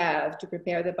of salve to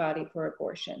prepare the body for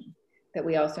abortion that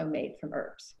we also made from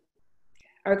herbs.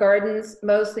 Our gardens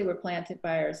mostly were planted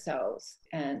by ourselves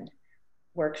and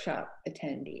workshop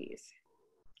attendees.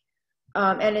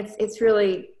 And it's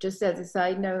really, just as a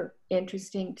side note,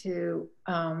 interesting to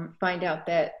find out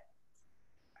that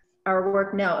our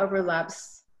work now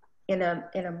overlaps in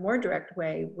a more direct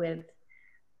way with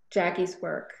Jackie's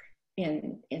work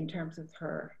in terms of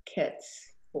her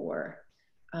kits for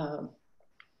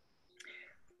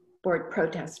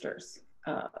protesters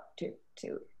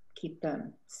to keep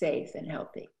them safe and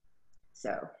healthy.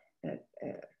 So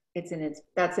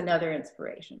that's another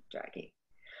inspiration, Jackie.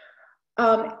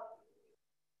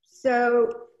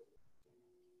 So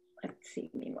let's see,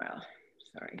 meanwhile,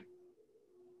 sorry.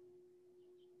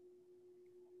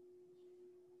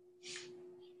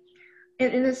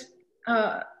 In this,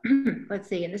 let's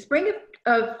see, in the spring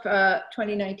of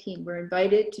 2019, we're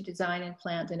invited to design and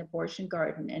plant an abortion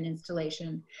garden and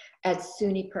installation at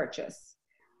SUNY Purchase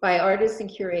by artists and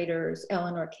curators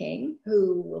Eleanor King,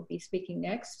 who will be speaking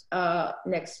next, the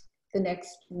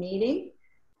next meeting,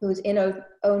 who's in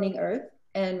Owning Earth,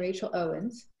 and Rachel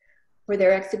Owens, for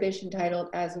their exhibition titled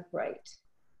As of Right.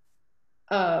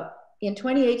 In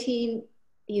 2018,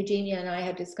 Eugenia and I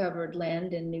had discovered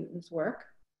Landon Newton's work.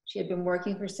 She had been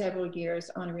working for several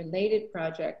years on a related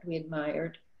project we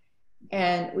admired,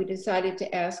 and we decided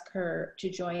to ask her to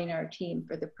join our team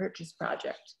for the Purchase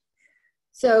project.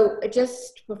 So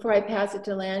just before I pass it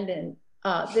to Landon,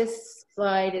 this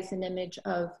slide is an image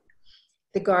of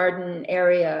the garden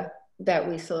area that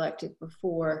we selected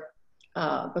before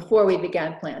we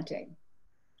began planting.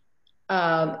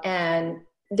 And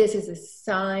this is a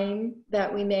sign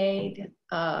that we made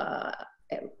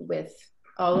with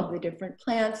all of the different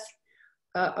plants,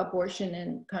 abortion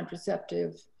and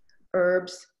contraceptive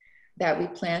herbs that we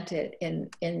planted in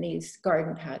these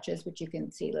garden patches, which you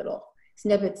can see little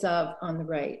snippets of on the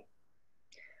right.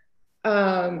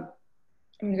 I'm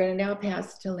going to now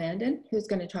pass to Landon, who's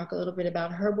going to talk a little bit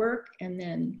about her work and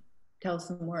then tell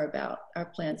some more about our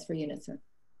plans for Unison.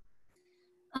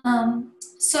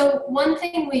 So one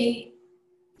thing we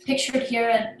pictured here,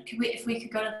 and if we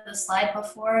could go to the slide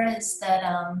before, is that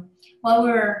while we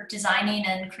were designing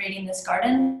and creating this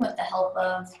garden with the help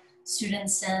of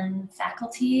students and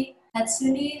faculty at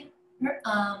SUNY,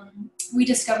 we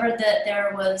discovered that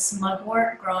there was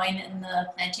mugwort growing in the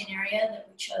planting area that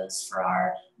we chose for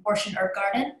our abortion herb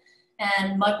garden.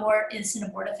 And mugwort is an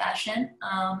abortifacient.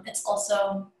 It's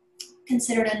also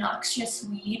considered a noxious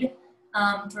weed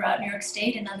throughout New York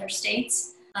State and other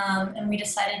states. And we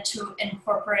decided to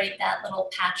incorporate that little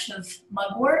patch of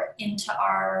mugwort into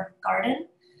our garden.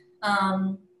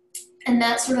 And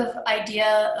that sort of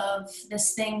idea of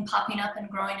this thing popping up and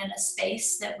growing in a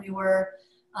space that we were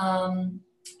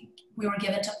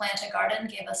given to plant a garden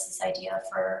gave us this idea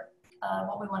for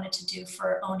what we wanted to do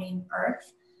for owning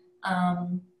Earth.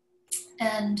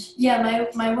 And yeah,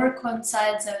 my work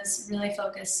coincides. I was really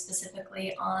focused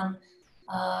specifically on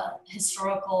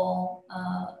historical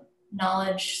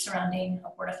knowledge surrounding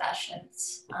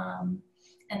abortifacients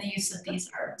and the use of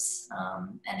these herbs,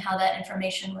 and how that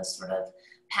information was sort of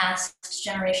passed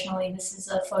generationally. This is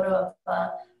a photo of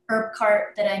a herb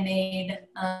cart that I made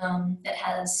that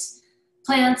has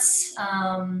plants,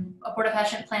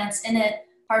 abortifacient plants in it,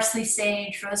 parsley,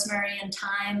 sage, rosemary, and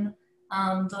thyme.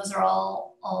 Those are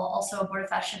all also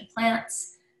abortifacient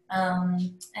plants.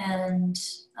 And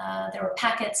there were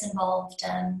packets involved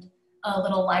and a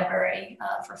little library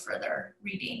for further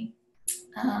reading.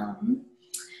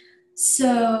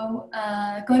 So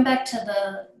going back to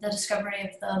the discovery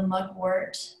of the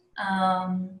mugwort,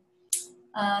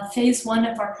 phase 1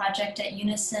 of our project at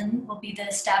Unison will be the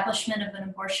establishment of an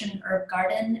abortion herb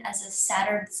garden as a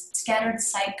scattered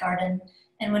site garden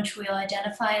in which we'll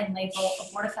identify and label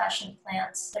abortifacient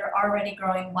plants that are already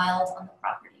growing wild on the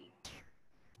property.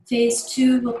 Phase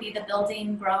 2 will be the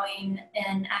building, growing,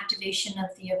 and activation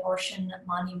of the abortion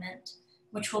monument,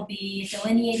 which will be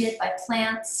delineated by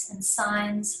plants and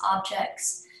signs,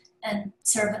 objects, and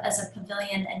serve as a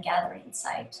pavilion and gathering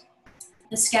site.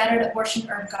 The scattered abortion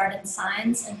herb garden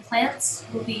signs and plants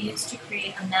will be used to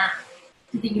create a map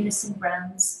to the Unison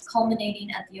grounds,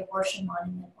 culminating at the abortion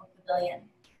monument or pavilion.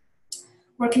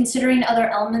 We're considering other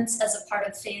elements as a part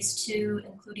of phase 2,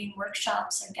 including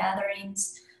workshops or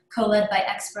gatherings co-led by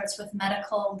experts with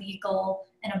medical, legal,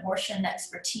 and abortion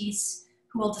expertise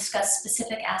who will discuss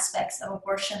specific aspects of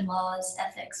abortion laws,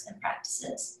 ethics, and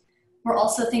practices. We're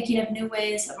also thinking of new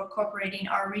ways of incorporating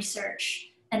our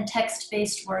research and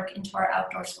text-based work into our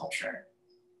outdoor sculpture.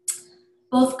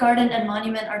 Both garden and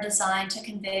monument are designed to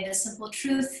convey the simple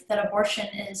truth that abortion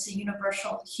is a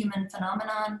universal human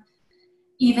phenomenon,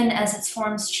 even as its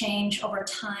forms change over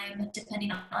time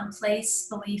depending on place,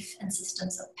 belief, and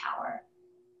systems of power.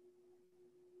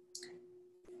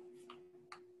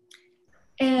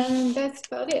 And that's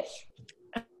about it.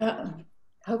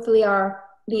 Hopefully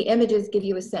the images give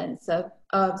you a sense of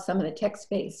some of the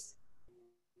text-based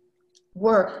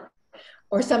work,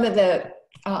 or some of the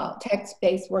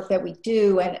text-based work that we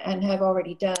do and have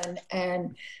already done.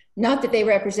 And not that they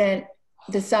represent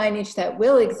the signage that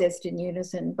will exist in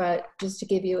Unison, but just to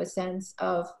give you a sense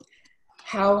of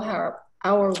how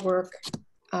our work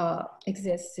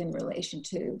exists in relation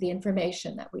to the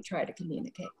information that we try to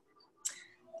communicate.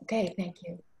 Okay, thank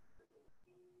you.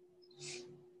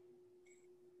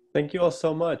 Thank you all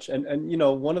so much. And you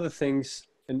know, one of the things,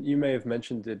 and you may have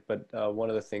mentioned it, but one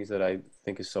of the things that I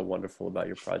think is so wonderful about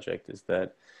your project is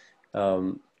that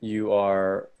you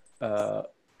are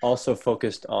also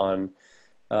focused on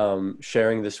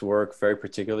sharing this work very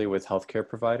particularly with healthcare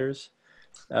providers,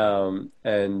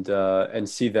 and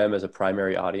see them as a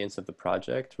primary audience of the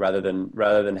project, rather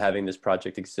than having this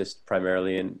project exist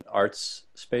primarily in arts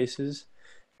spaces.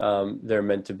 They're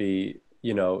meant to be,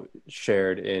 you know,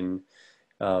 shared in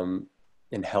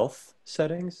health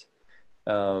settings.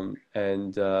 And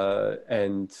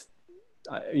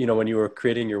you know, when you were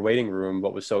creating your waiting room,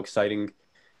 what was so exciting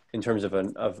in terms of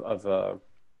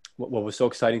what was so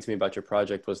exciting to me about your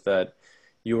project was that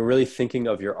you were really thinking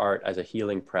of your art as a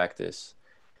healing practice,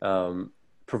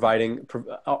 providing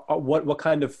what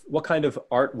kind of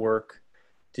artwork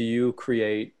do you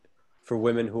create for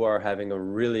women who are having a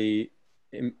really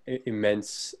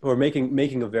immense, or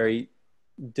making a very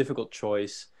difficult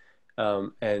choice,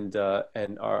 and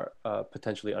are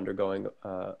potentially undergoing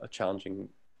a challenging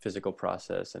physical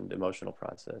process and emotional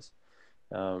process.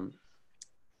 Do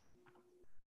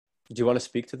you want to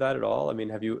speak to that at all? I mean,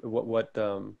 have you,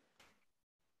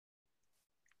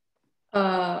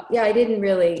 Yeah, I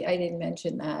didn't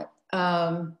mention that.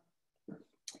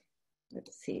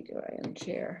 Let's see, do I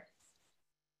unshare?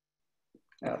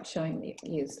 Oh, showing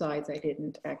you slides I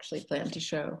didn't actually plan to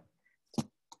show.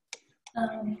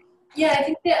 Yeah, I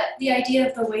think the idea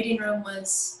of the waiting room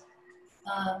was,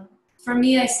 for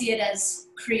me, I see it as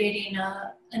creating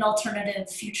an alternative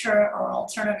future or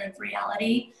alternative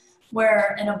reality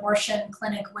where an abortion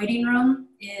clinic waiting room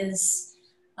is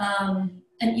an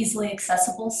easily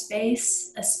accessible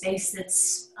space, a space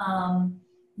that's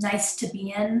nice to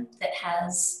be in, that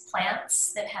has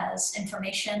plants, that has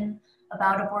information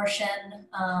about abortion,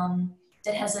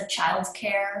 that has a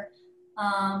childcare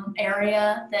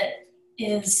area that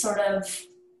is sort of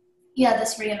yeah,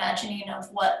 this reimagining of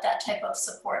what that type of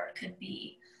support could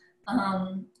be.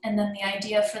 And then the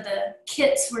idea for the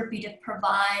kits would be to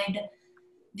provide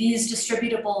these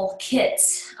distributable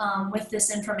kits with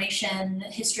this information,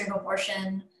 history of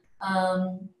abortion,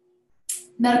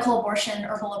 medical abortion,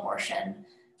 herbal abortion,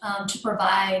 to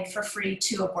provide for free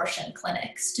to abortion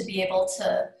clinics, to be able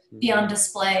to be on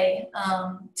display,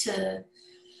 to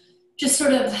just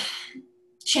sort of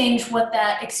change what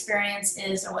that experience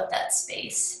is or what that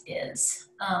space is.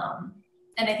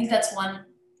 And I think that's one,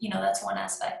 that's one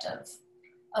aspect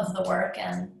of the work.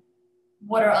 And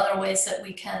what are other ways that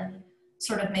we can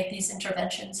sort of make these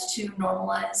interventions to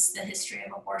normalize the history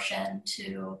of abortion,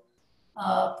 to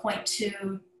point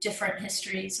to different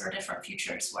histories or different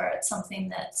futures where it's something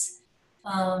that's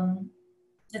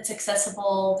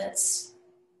accessible, that's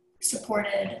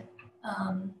supported.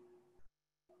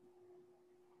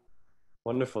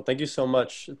 Wonderful. Thank you so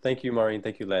much. Thank you, Maureen.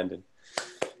 Thank you, Landon.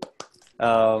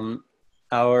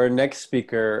 Our next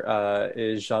speaker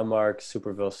is Jean-Marc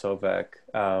Superville Sovak.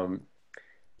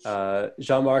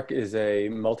 Jean-Marc is a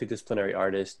multidisciplinary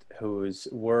artist whose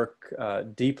work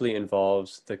deeply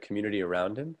involves the community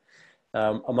around him.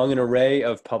 Among an array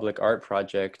of public art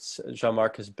projects,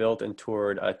 Jean-Marc has built and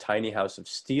toured a tiny house of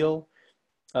steel,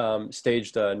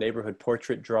 staged a neighborhood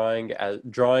portrait drawing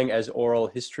as oral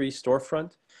history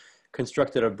storefront,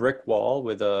 constructed a brick wall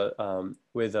with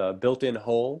a built-in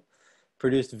hole,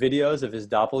 produced videos of his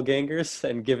doppelgangers,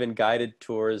 and given guided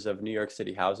tours of New York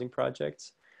City housing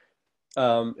projects.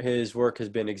 His work has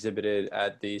been exhibited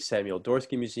at the Samuel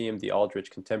Dorsky Museum, the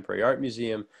Aldrich Contemporary Art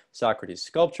Museum, Socrates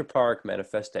Sculpture Park,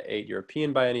 Manifesta 8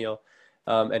 European Biennial,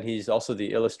 and he's also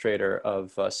the illustrator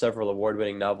of several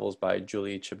award-winning novels by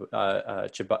Julie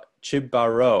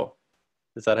Chibarro.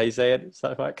 Is that how you say it,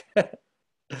 Sovak?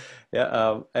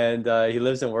 Yeah, and he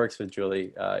lives and works with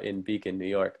Julie in Beacon, New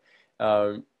York.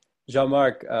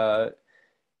 Jean-Marc,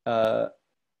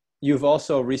 you've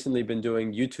also recently been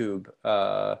doing YouTube,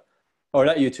 or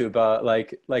not YouTube,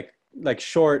 like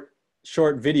short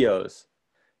videos,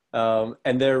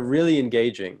 and they're really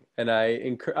engaging. And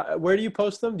where do you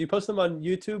post them? Do you post them on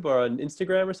YouTube or on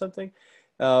Instagram or something?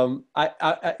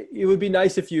 It would be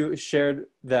nice if you shared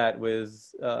that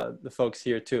with the folks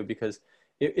here too, because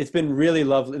it's been really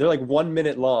lovely. They're like 1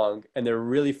 minute long, and they're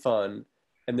really fun,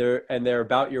 and they're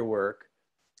about your work.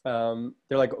 They're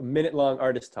like minute-long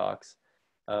artist talks,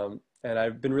 and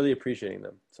I've been really appreciating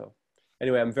them. So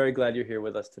anyway, I'm very glad you're here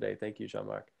with us today. Thank you,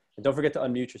 Jean-Marc. And don't forget to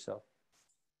unmute yourself.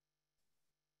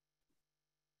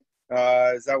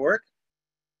 Does that work?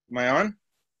 Am I on?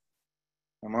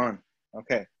 I'm on.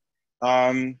 Okay.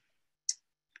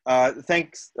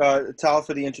 Thanks, Tal,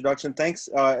 for the introduction. Thanks,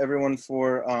 everyone,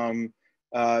 for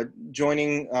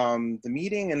joining the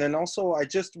meeting. And then also, I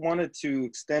just wanted to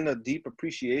extend a deep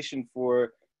appreciation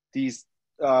for these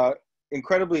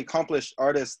incredibly accomplished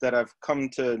artists that I've come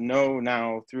to know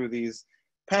now through these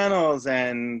panels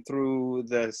and through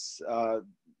this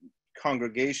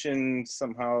congregation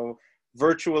somehow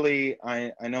virtually.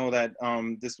 I know that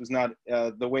this was not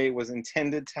the way it was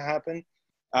intended to happen,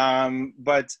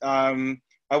 but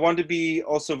I want to be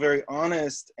also very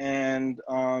honest and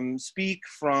speak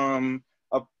from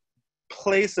a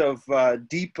place of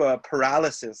deep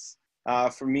paralysis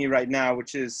for me right now,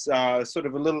 which is sort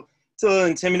of it's a little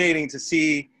intimidating to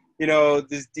see,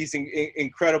 these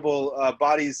incredible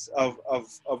bodies of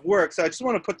work. So I just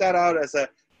want to put that out as a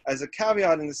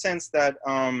caveat, in the sense that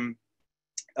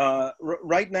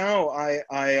right now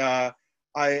I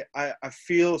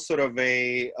feel sort of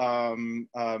an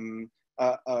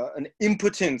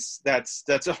impotence that's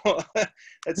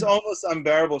almost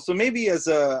unbearable. So maybe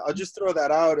I'll just throw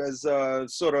that out as a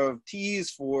sort of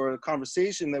tease for a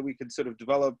conversation that we could sort of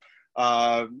develop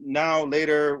now,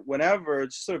 later, whenever.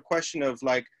 It's just sort of question of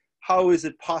like, how is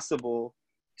it possible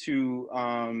to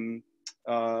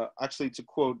actually, to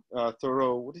quote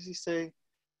Thoreau, what does he say?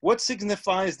 What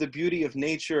signifies the beauty of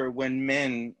nature when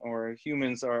men or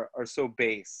humans are so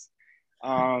base?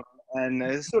 And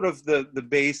it's sort of the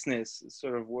baseness is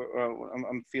sort of what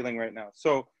I'm feeling right now.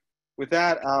 So with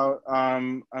that out,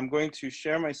 I'm going to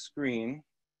share my screen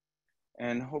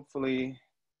and hopefully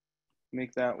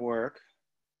make that work.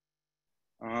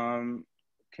 Can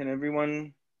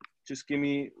everyone just give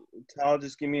me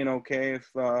an okay if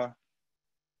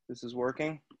this is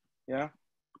working? Yeah?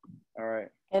 All right.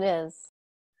 It is.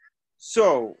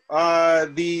 So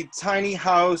the tiny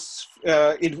house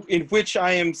in which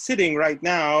I am sitting right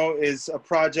now is a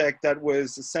project that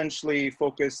was essentially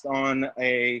focused on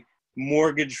a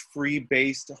mortgage-free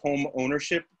based home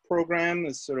ownership program,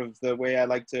 is sort of the way I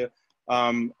like to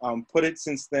put it.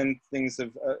 Since then, things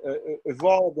have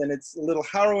evolved, and it's a little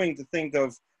harrowing to think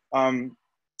of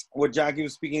what Jackie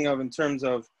was speaking of in terms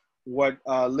of what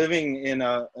living in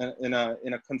a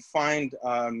confined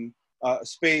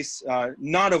space,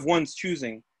 not of one's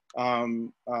choosing,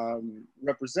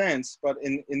 represents, but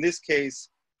in this case,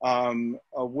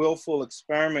 a willful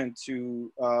experiment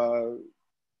to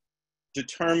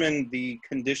determine the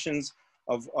conditions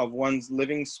of one's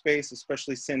living space,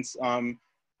 especially since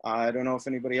I don't know if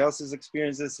anybody else has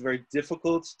experienced this. It's very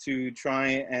difficult to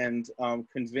try and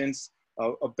convince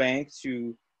a bank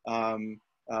to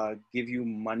give you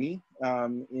money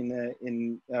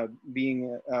in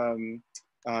being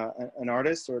an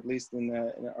artist, or at least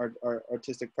in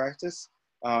artistic practice.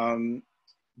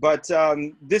 But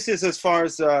this is as far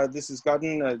as this has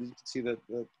gotten. You can see the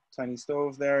tiny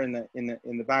stove there in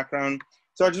the background.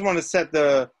 So I just want to set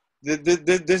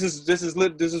this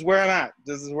is where I'm at.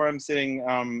 This is where I'm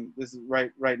sitting. This is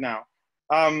right now.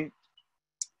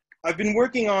 I've been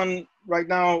working on right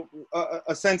now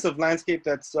a sense of landscape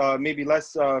that's maybe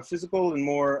less physical and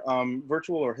more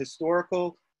virtual or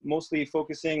historical, mostly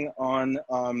focusing on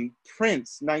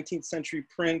prints, 19th century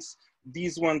prints.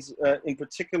 These ones in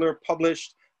particular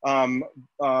published in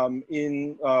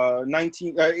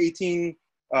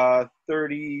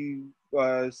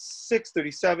 1836,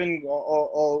 37,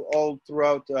 all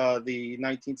throughout the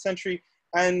 19th century.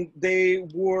 And they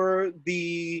were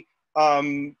the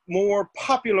more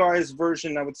popularized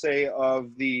version, I would say,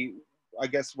 of the, I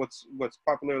guess what's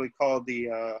popularly called the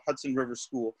Hudson River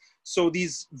School. So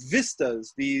these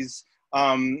vistas, these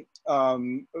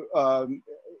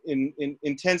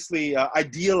intensely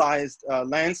idealized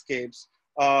landscapes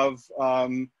of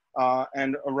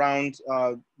and around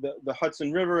the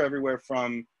Hudson River, everywhere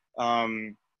from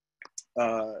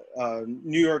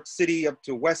New York City up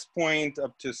to West Point,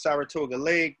 up to Saratoga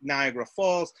Lake, Niagara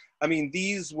Falls. I mean,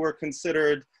 these were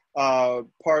considered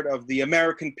part of the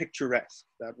American picturesque.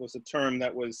 That was a term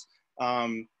that was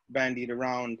bandied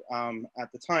around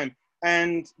at the time.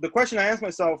 And the question I asked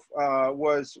myself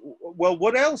was, well,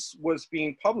 what else was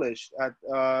being published at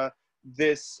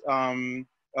this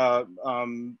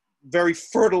very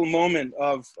fertile moment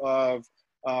of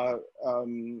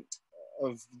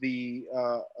the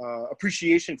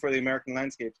appreciation for the American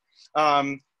landscape?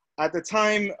 At the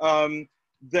time,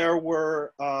 there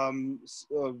were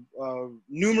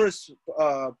numerous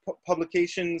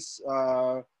publications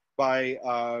by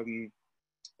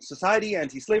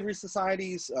anti-slavery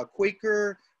societies,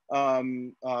 Quaker,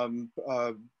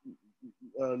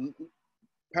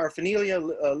 paraphernalia,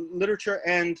 literature,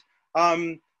 and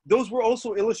those were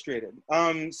also illustrated.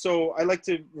 So I like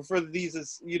to refer to these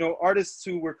as, artists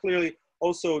who were clearly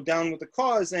also down with the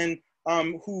cause and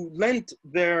who lent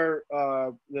their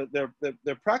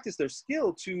practice, their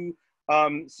skill to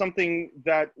something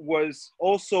that was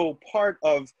also part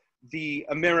of the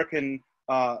American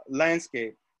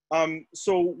landscape.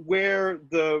 So where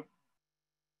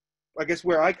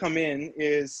I come in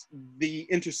is the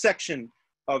intersection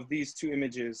of these two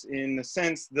images. In a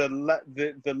sense,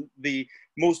 the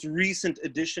most recent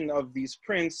edition of these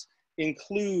prints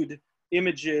include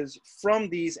images from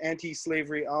these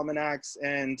anti-slavery almanacs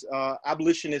and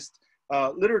abolitionist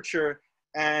literature,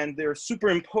 and they're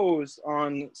superimposed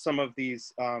on some of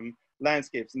these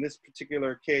landscapes. In this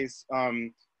particular case,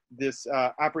 this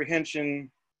apprehension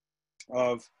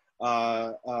of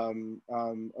a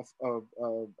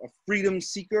freedom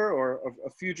seeker or a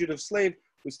fugitive slave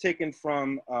was taken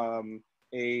from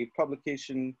a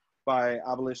publication by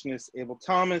abolitionist Abel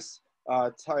Thomas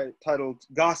titled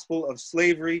Gospel of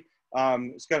Slavery.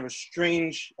 It's kind of a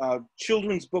strange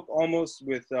children's book almost,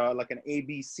 with like an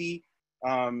ABC,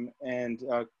 and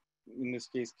in this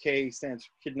case, K stands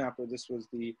for kidnapper. This was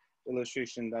the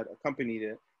illustration that accompanied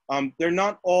it. They're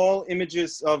not all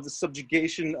images of the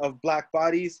subjugation of Black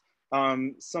bodies.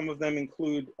 Some of them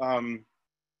include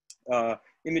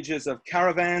images of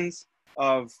caravans,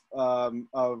 of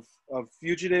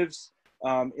fugitives.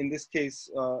 In this case,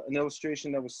 an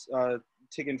illustration that was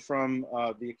taken from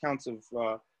the accounts of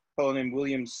a fellow named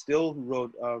William Still, who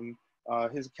wrote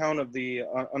his account of the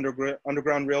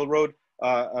Underground Railroad,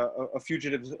 a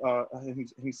fugitive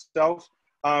himself.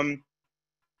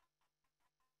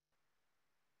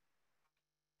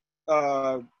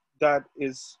 That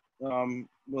is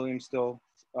William Still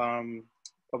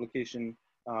publication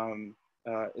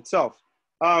itself.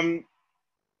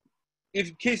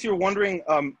 In case you're wondering,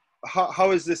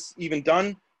 how is this even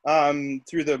done?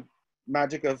 Through the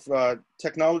magic of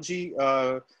technology,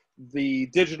 the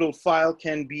digital file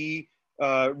can be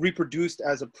reproduced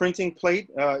as a printing plate.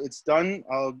 It's done.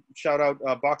 I'll shout out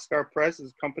Boxcar Press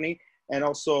as a company, and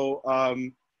also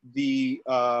the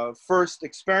first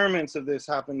experiments of this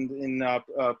happened in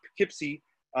Poughkeepsie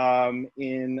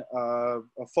in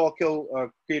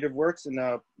Fallkill Creative Works in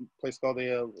a place called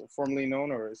formerly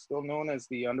known or still known as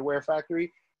the Underwear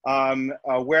Factory,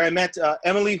 where I met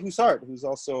Emily Hussard, who's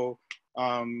also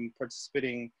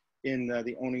participating in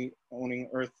the Owning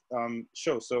Earth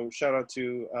show. So shout out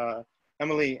to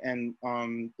Emily and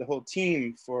the whole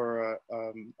team for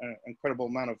an incredible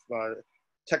amount of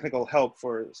technical help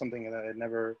for something that I had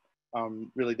never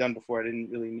really done before. I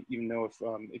didn't really even know if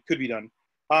it could be done.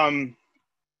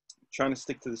 Trying to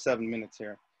stick to the 7 minutes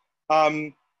here.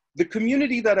 The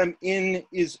community that I'm in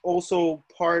is also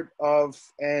part of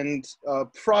and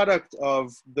product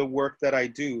of the work that I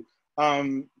do.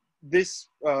 This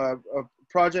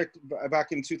project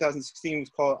back in 2016 was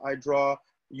called I Draw,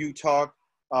 You Talk.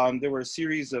 There were a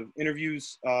series of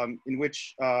interviews in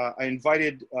which I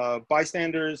invited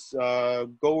bystanders,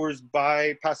 goers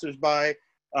by, passers-by,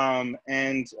 and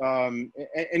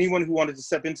anyone who wanted to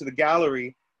step into the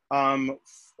gallery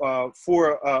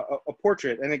for a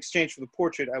portrait. In exchange for the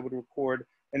portrait, I would record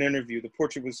an interview. The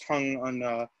portrait was hung on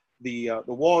the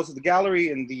walls of the gallery,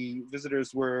 and the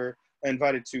visitors were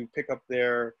invited to pick up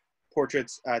their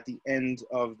portraits at the end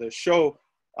of the show.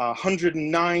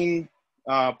 109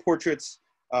 portraits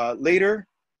later.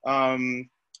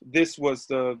 This was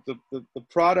the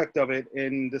product of it,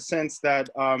 in the sense that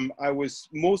I was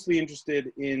mostly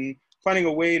interested in finding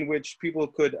a way in which people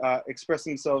could express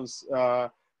themselves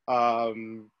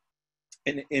on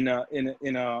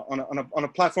a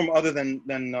platform other than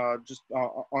just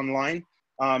online.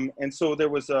 And so there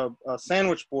was a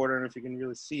sandwich board. I don't know if you can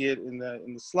really see it in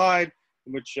the slide,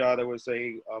 in which there was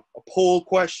a poll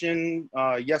question,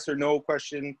 yes or no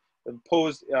question,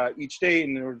 posed each day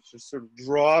in order to sort of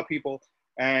draw people.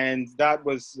 And that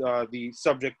was the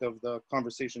subject of the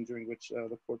conversation during which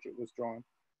the portrait was drawn.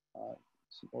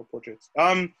 Some more portraits.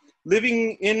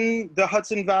 Living in the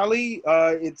Hudson Valley,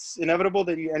 it's inevitable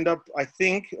that you end up, I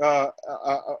think,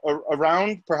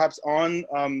 around, perhaps on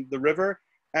the river.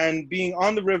 And being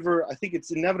on the river, I think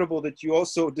it's inevitable that you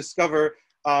also discover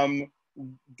the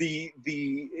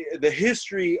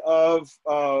history of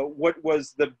what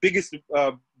was the biggest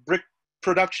brick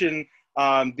production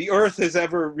the Earth has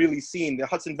ever really seen. The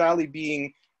Hudson Valley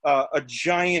being a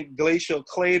giant glacial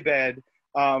clay bed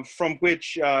from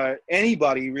which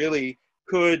anybody really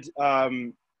could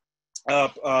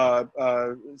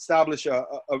establish a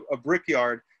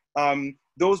brickyard.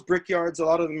 Those brickyards, a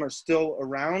lot of them are still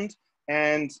around.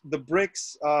 And the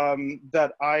bricks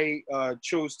that I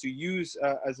chose to use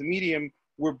as a medium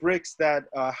were bricks that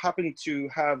happened to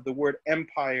have the word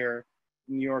empire,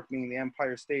 New York meaning the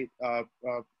Empire State,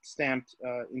 stamped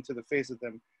into the face of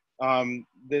them.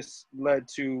 This led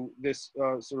to this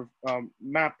sort of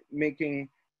map making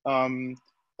a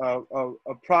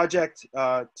project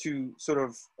to sort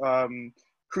of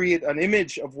create an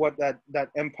image of what that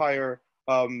empire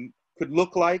could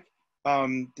look like.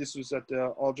 This was at the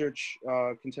Aldrich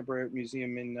Contemporary Art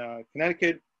Museum in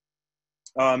Connecticut.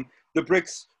 The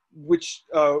bricks which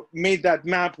made that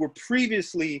map were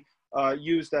previously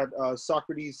used at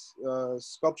Socrates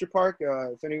Sculpture Park.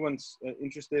 If anyone's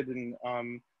interested in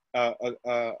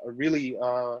a really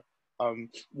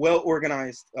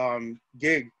well-organized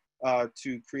gig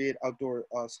to create outdoor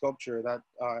sculpture, that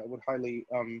I would highly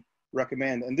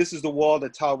recommend. And this is the wall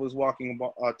that Tal was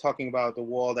talking about, the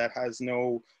wall that has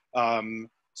no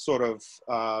sort of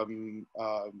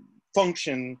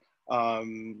function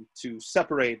to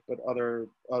separate, but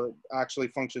actually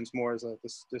functions more as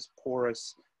this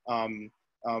porous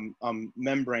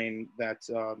membrane that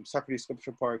Socrates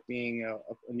Sculpture Park, being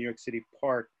a New York City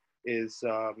park, is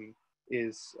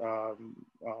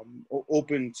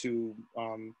open to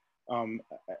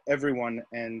everyone,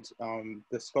 and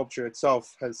the sculpture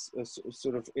itself has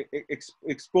sort of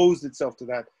exposed itself to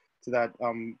that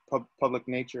public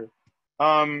nature.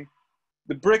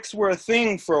 The bricks were a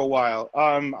thing for a while.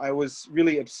 I was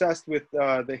really obsessed with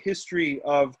the history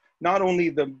of not only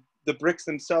the bricks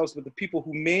themselves, but the people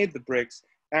who made the bricks.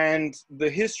 And the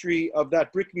history of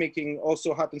that brick making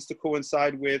also happens to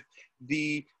coincide with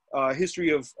the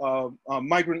history of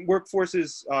migrant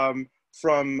workforces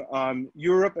from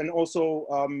Europe, and also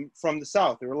from the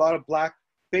South. There were a lot of Black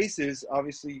faces,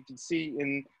 obviously you can see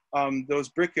in those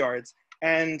brickyards.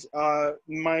 And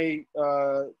my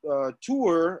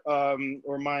tour,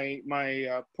 or my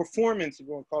performance, if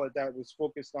you want to call it that, was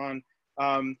focused on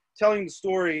telling the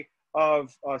story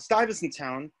of Stuyvesant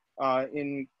Town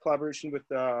in collaboration with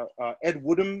Ed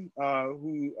Woodham,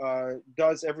 who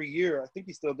does every year, I think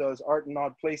he still does, Art in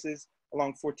Odd Places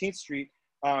along 14th Street.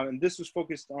 And this was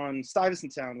focused on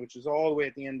Stuyvesant Town, which is all the way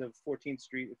at the end of 14th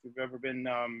Street. If you've ever been,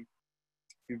 down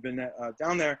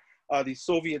there, the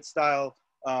Soviet-style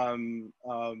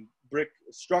brick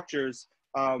structures,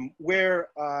 where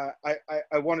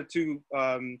I wanted to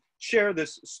share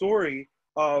this story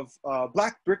of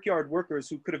Black brickyard workers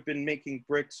who could have been making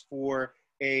bricks for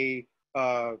a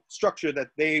structure that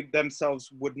they themselves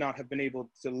would not have been able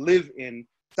to live in.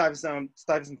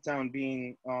 Stuyvesant Town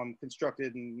being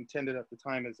constructed and intended at the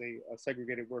time as a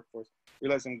segregated workforce.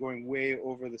 Realize I'm going way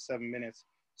over the 7 minutes.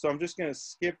 So I'm just gonna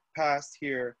skip past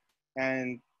here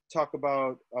and talk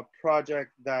about a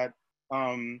project that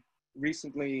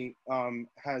recently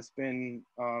has been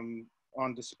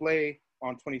on display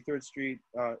on 23rd Street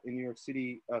in New York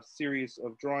City, a series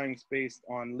of drawings based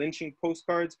on lynching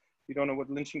postcards. If you don't know what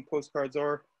lynching postcards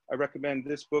are, I recommend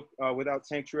this book, Without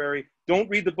Sanctuary. Don't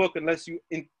read the book unless you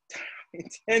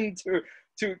intend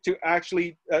to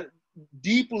actually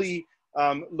deeply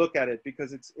look at it,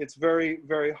 because it's very,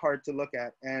 very hard to look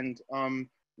at. And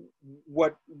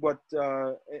what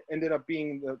ended up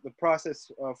being the process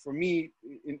for me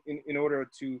in order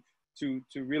to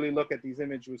really look at these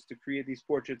images was to create these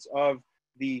portraits of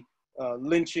the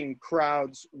lynching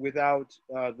crowds without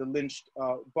the lynched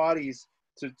bodies,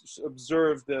 to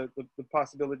observe the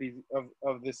possibility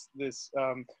of this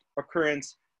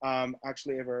occurrence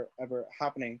actually ever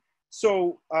happening.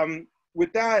 So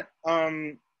with that,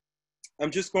 I'm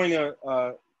just going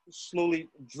to slowly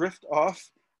drift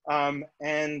off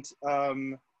and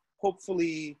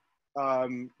hopefully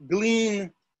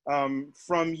glean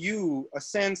from you a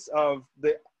sense of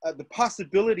the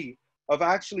possibility of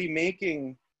actually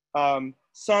making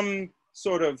some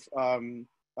sort of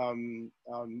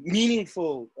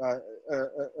meaningful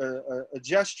a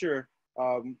gesture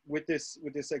with this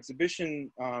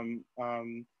exhibition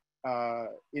in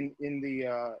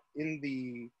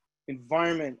the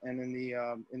environment and in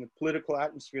the political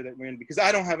atmosphere that we're in, because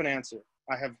I don't have an answer.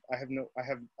 I have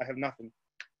nothing.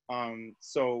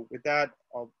 So with that,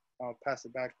 I'll pass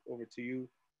it back over to you,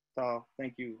 Tal.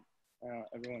 Thank you,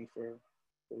 everyone, for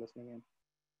listening in.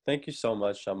 Thank you so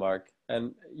much, Jean-Marc.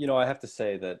 And I have to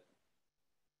say that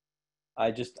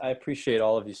I appreciate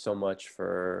all of you so much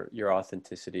for your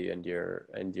authenticity and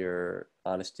your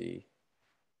honesty.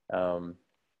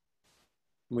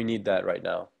 We need that right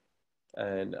now.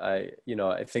 And I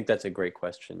think that's a great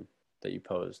question that you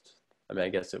posed. I mean, I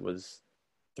guess it was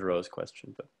Thoreau's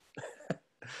question, but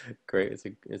great.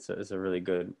 It's a really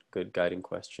good guiding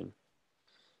question.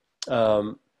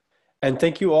 And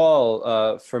thank you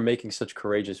all for making such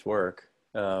courageous work.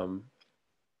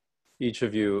 Each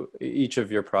of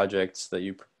your projects that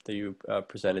you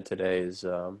presented today is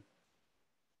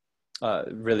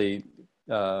really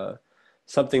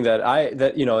something that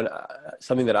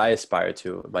I aspire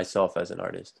to myself as an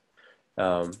artist.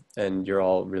 And you're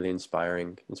all really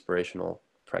inspirational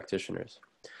practitioners.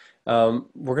 We're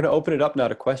going to open it up now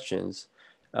to questions.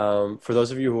 For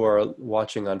those of you who are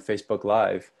watching on Facebook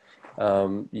Live,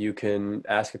 you can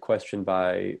ask a question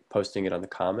by posting it on the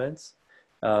comments.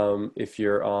 If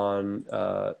you're on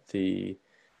the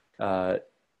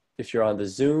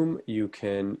Zoom, you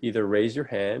can either raise your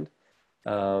hand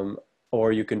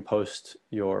or you can post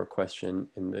your question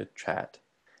in the chat.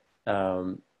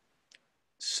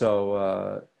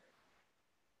 So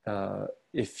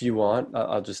if you want,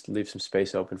 I'll just leave some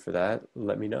space open for that.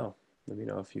 Let me know. Let me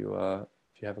know if you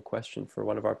have a question for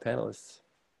one of our panelists.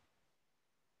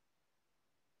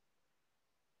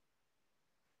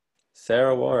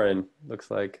 Sarah Warren, looks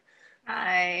like.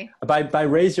 Hi. By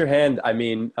raise your hand, I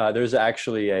mean there's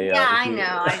actually a. Yeah, I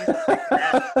know. I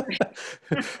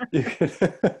just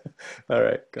that. All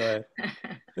right, go ahead.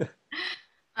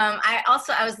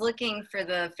 I was looking for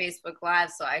the Facebook Live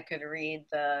so I could read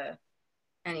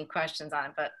any questions on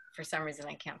it, but for some reason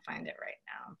I can't find it right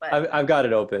now. But I've got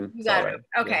it open. You got it.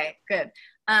 Okay, yeah.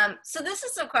 Good. So this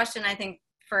is a question I think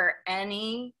for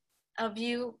any of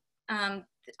you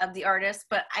of the artists,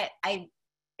 but I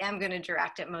am going to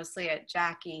direct it mostly at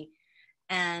Jackie,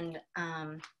 and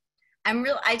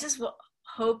I just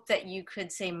hope that you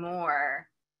could say more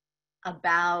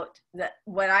about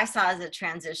what I saw as a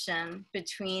transition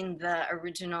between the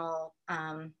original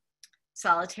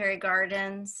solitary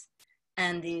gardens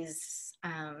and these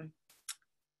and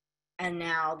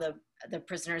now the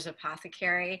Prisoner's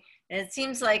Apothecary. And it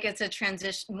seems like it's a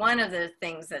transition. One of the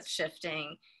things that's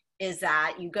shifting is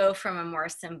that you go from a more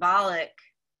symbolic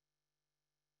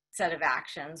set of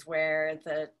actions where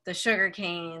the sugar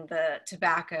cane, the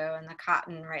tobacco, and the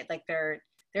cotton, right? Like they're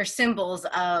symbols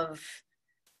of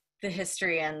the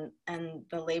history and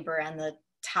the labor and the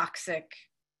toxic,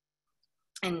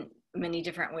 in many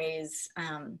different ways,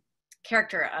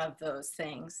 character of those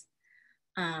things.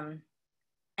 And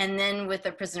then with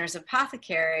the Prisoner's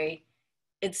Apothecary,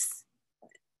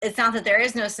 it's not that there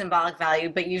is no symbolic value,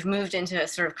 but you've moved into a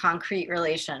sort of concrete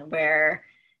relation where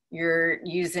you're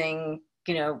using,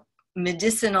 you know,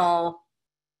 medicinal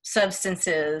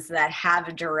substances that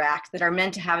are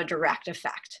meant to have a direct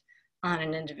effect on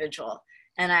an individual.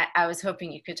 And I was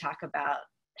hoping you could talk about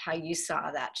how you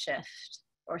saw that shift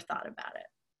or thought about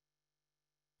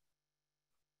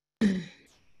it.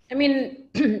 I mean,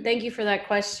 thank you for that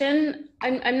question.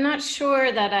 I'm not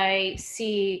sure that I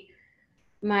see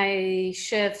my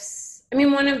shifts. I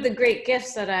mean, one of the great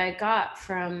gifts that I got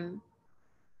from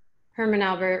Herman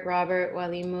Albert, Robert,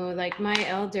 Walimu, like my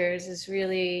elders, is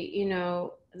really, you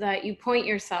know, that you point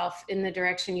yourself in the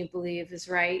direction you believe is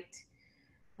right,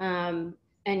 and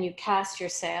you cast your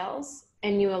sails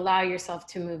and you allow yourself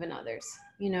to move in others,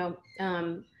 you know,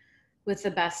 with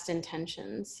the best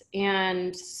intentions.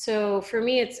 And so for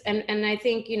me, it's, and I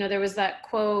think, you know, there was that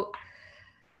quote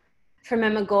from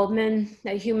Emma Goldman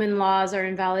that human laws are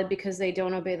invalid because they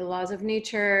don't obey the laws of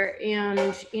nature.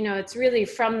 And, you know, it's really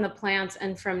from the plants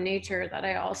and from nature that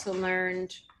I also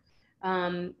learned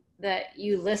that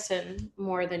you listen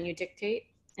more than you dictate.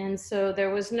 And so there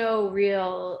was no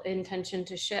real intention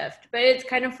to shift. But it's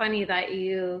kind of funny that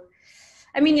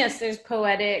I mean, yes, there's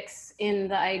poetics in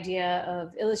the idea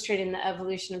of illustrating the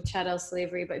evolution of chattel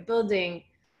slavery by building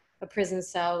a prison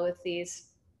cell with these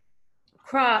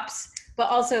crops, but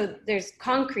also there's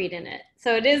concrete in it.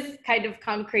 So it is kind of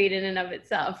concrete in and of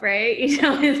itself, right? You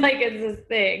know, it's like it's this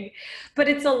thing, but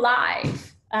it's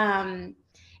alive.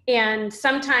 And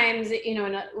sometimes, you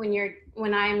know,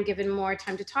 when I'm given more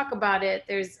time to talk about it,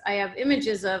 I have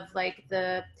images of like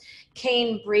the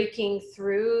cane breaking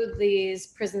through these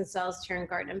prison cells to turn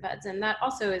garden beds. And that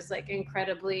also is like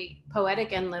incredibly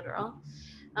poetic and literal.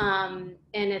 And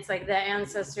it's like the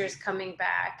ancestors coming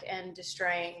back and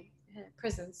destroying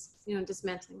prisons, you know,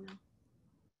 dismantling them.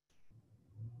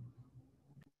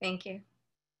 Thank you.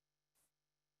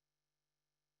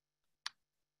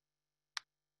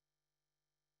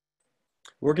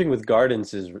 Working with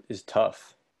gardens is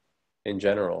tough in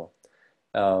general,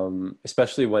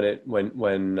 especially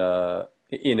when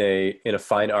in a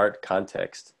fine art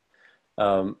context.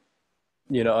 You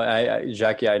know,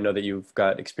 Jackie, I know that you've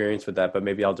got experience with that, but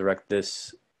maybe I'll direct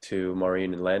this to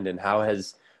Maureen and Landon. How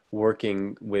has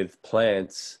working with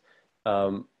plants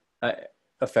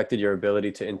affected your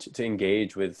ability to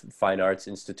engage with fine arts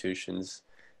institutions?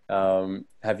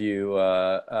 Have you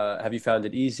found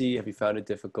it easy? Have you found it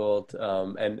difficult?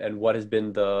 And what has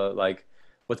been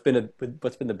what's been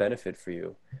the benefit for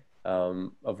you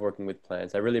of working with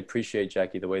plants? I really appreciate,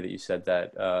 Jackie, the way that you said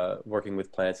that working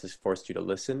with plants has forced you to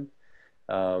listen,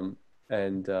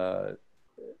 and I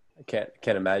can't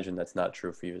imagine that's not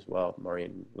true for you as well,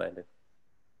 Maureen and Landon.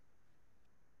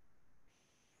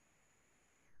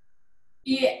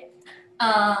 Yeah,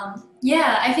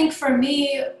 yeah. I think for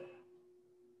me,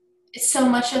 so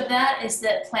much of that is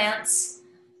that plants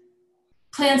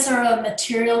are a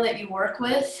material that you work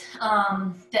with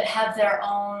that have their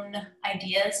own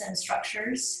ideas and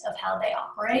structures of how they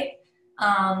operate.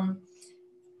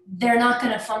 They're not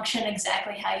going to function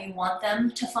exactly how you want them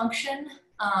to function,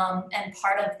 and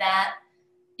part of that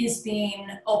is being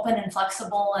open and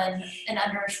flexible and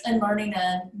learning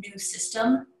a new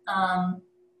system.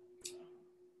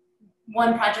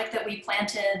 One project that we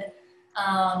planted,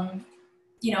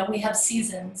 you know, we have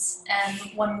seasons, and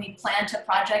when we plant a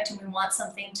project and we want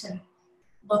something to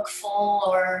look full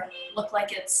or look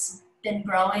like it's been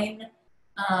growing,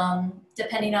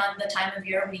 depending on the time of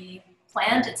year we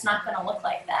plant, it's not going to look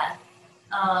like that.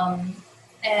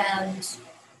 And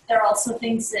there are also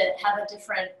things that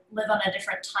live on a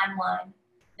different timeline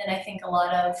than I think a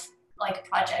lot of like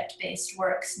project-based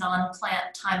works,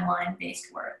 non-plant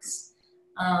timeline-based works.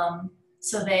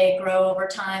 So they grow over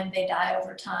time, they die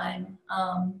over time.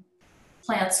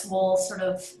 Plants will sort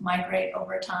of migrate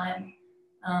over time.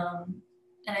 And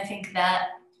I think that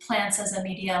plants as a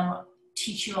medium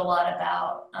teach you a lot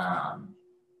about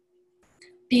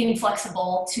being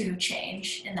flexible to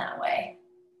change in that way.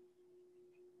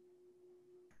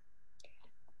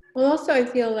 Well, also I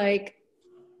feel like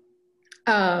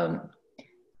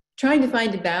trying to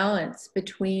find a balance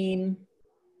between,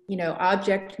 you know,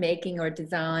 object making or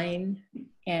design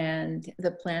and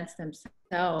the plants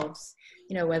themselves,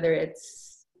 you know, whether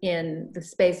it's in the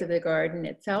space of the garden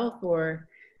itself or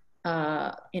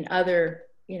in other,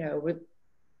 you know,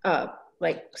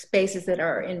 like spaces that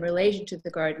are in relation to the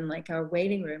garden, like our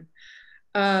waiting room.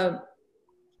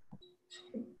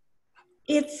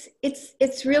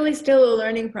 It's really still a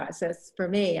learning process for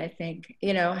me, I think.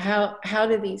 You know, how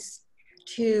do these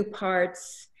two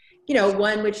parts, you know,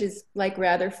 one which is like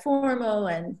rather formal,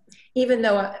 and even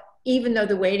though even though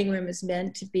the waiting room is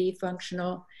meant to be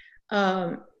functional,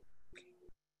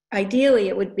 ideally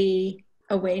it would be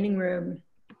a waiting room,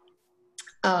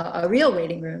 a real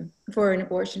waiting room for an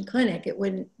abortion clinic. It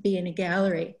wouldn't be in a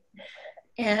gallery.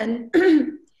 And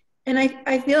and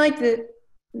I feel like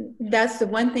that's the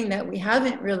one thing that we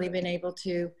haven't really been able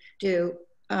to do.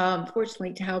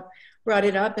 Fortunately, Tao brought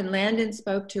it up, and Landon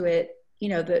spoke to it. You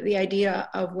know, the idea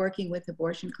of working with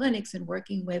abortion clinics and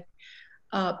working with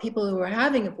people who are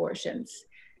having abortions,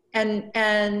 and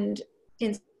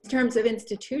in terms of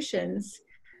institutions,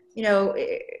 you know,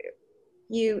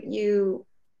 you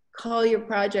call your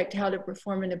project "How to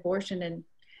Perform an Abortion," and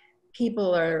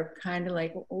people are kind of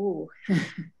like, "Ooh,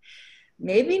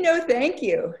 maybe no, thank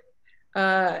you."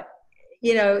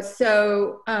 You know,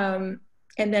 so, and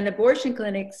then abortion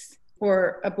clinics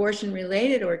or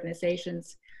abortion-related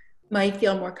organizations might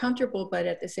feel more comfortable, but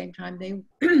at the same time, they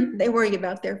worry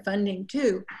about their funding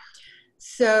too.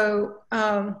 So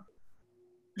I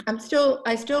still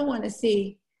want to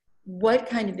see what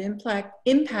kind of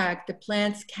impact the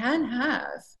plants can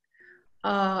have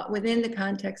within the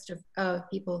context of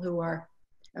people who are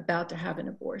about to have an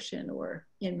abortion or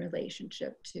in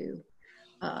relationship to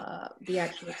the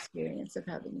actual experience of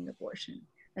having an abortion.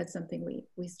 That's something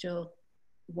we still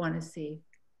want to see.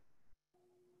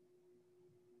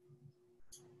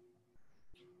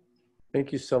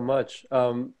 Thank you so much.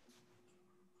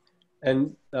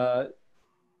 And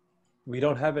we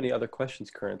don't have any other questions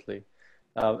currently,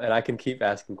 and I can keep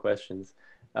asking questions.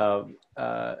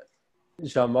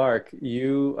 Jean-Marc,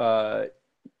 you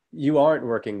aren't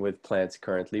working with plants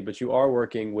currently, but you are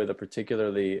working with a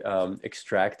particularly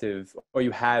extractive, or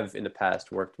you have in the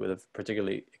past worked with a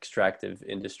particularly extractive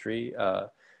industry,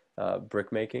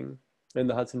 brick making in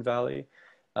the Hudson Valley.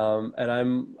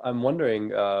 And I'm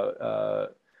wondering, how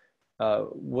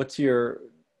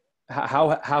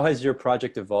has your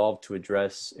project evolved to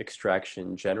address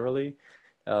extraction generally?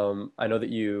 I know that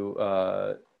you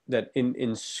that in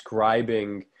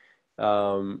inscribing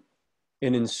the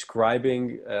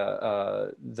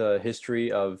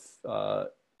history of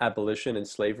abolition and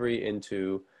slavery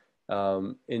into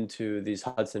these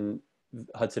Hudson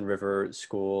River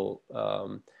School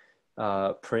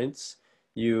prints,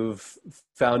 you've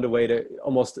found a way to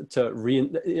almost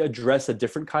address a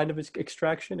different kind of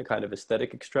extraction, a kind of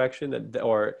aesthetic extraction,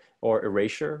 or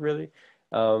erasure, really.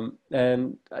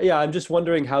 And yeah, I'm just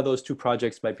wondering how those two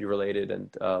projects might be related,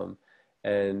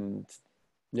 and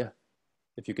yeah,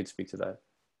 if you could speak to that.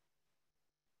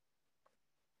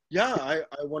 Yeah, I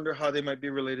wonder how they might be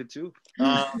related too.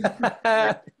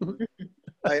 I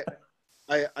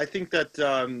think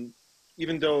that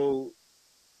even though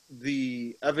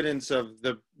the evidence of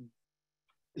the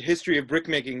history of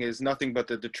brickmaking is nothing but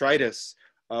the detritus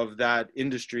of that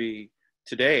industry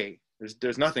today,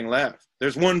 there's nothing left.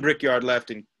 There's one brickyard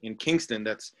left in Kingston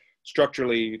that's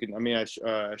structurally, you can, I mean, I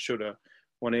showed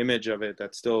one image of it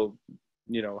that still,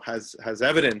 you know, has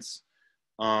evidence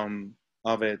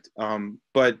of it,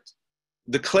 but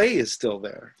the clay is still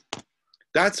there.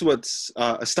 That's what's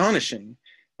astonishing,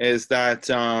 is that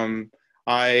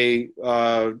I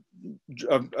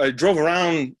drove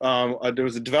around. There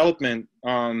was a development,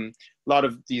 a lot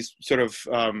of these sort of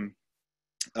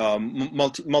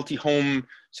multi-home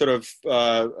sort of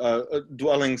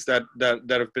dwellings that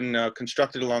have been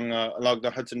constructed along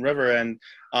the Hudson River, and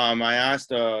I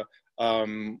asked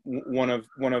one of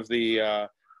the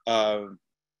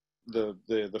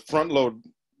front load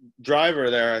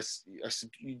driver there, I said,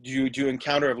 do you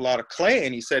encounter a lot of clay?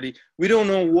 And he said, we don't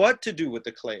know what to do with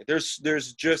the clay. There's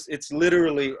just, it's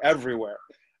literally everywhere.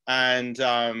 And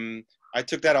I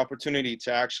took that opportunity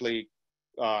to actually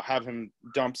have him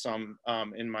dump some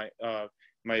in my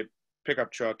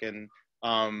pickup truck. And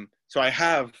so I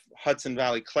have Hudson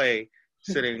Valley clay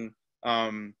sitting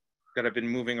that I've been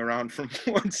moving around from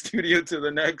one studio to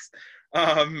the next.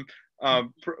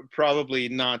 Probably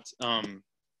not a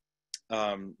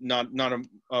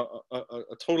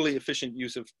totally efficient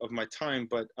use of my time,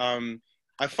 but I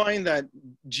find that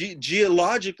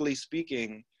geologically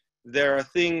speaking, there are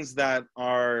things that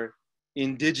are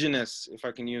indigenous, if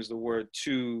I can use the word,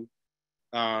 to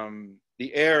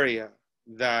the area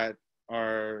that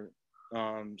are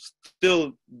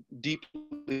still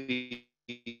deeply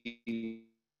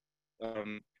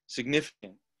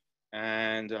significant.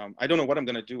 And I don't know what I'm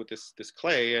going to do with this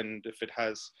clay, and if it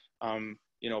has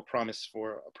you know, promise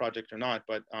for a project or not,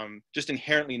 but just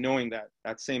inherently knowing that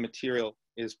that same material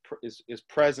is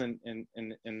present in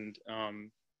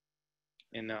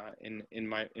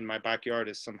my backyard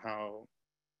is somehow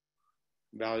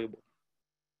valuable.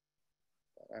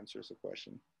 That answers the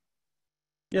question.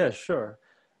 Yeah, sure.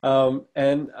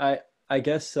 And I I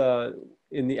guess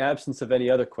in the absence of any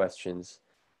other questions,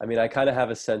 I mean, I kind of have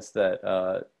a sense that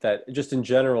that just in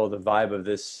general, the vibe of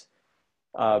this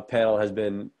panel has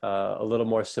been a little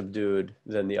more subdued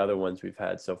than the other ones we've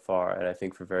had so far, and I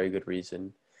think for very good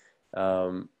reason.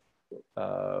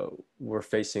 We're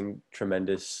facing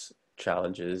tremendous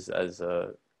challenges as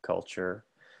a culture,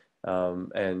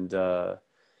 and the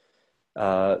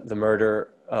murder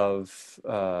of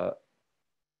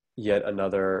yet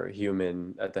another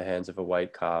human at the hands of a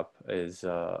white cop is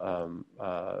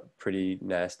pretty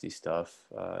nasty stuff.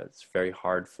 It's very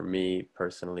hard for me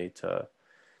personally to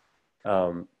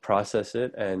process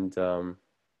it, and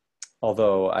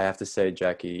although I have to say,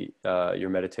 Jackie, your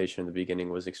meditation in the beginning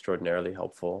was extraordinarily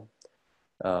helpful.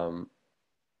 Coming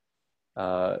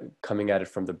at it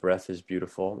from the breath is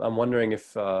beautiful. I'm wondering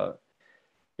if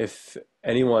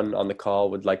anyone on the call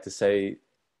would like to say,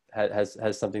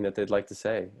 has something that they'd like to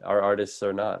say, our artists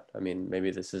or not. I mean,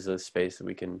 maybe this is a space that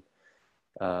we can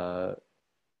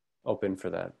open for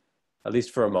that, at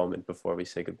least for a moment before we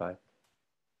say goodbye.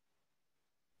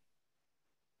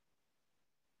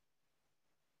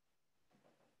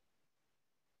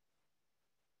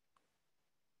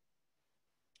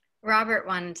 Robert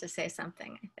wanted to say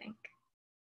something, I think.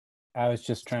 I was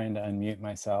just trying to unmute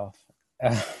myself.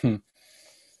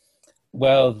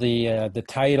 Well, the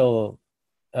title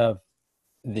of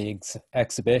the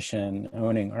exhibition,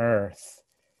 Owning Earth,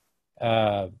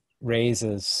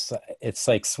 raises, it's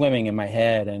like swimming in my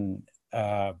head, and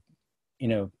you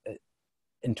know,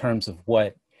 in terms of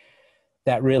what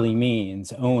that really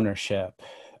means, ownership,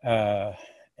 or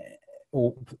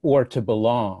to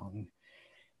belong.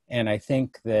 And I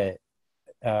think that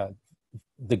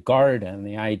the garden,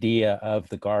 the idea of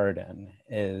the garden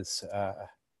is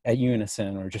at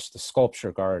Unison, or just a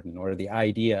sculpture garden, or the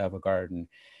idea of a garden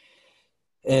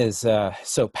is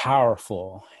so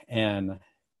powerful. And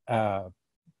I'm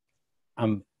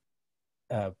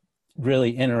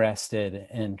really interested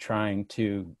in trying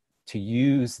to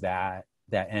use that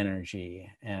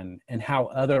energy, and how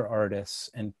other artists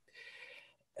and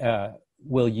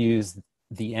will use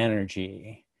the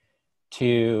energy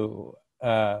to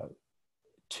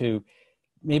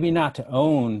maybe not to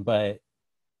own, but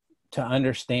to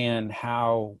understand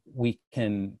how we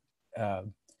can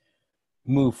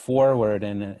move forward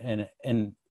in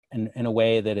a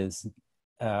way that is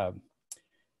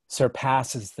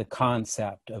surpasses the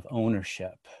concept of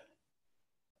ownership.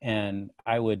 And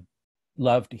I would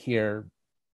love to hear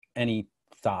any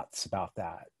thoughts about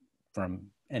that from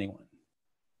anyone.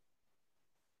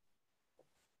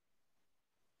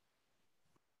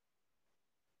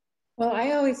 Well,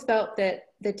 I always felt that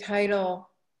the title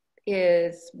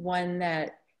is one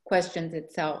that questions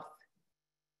itself.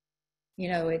 You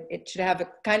know, it should have a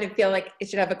kind of feel like it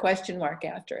should have a question mark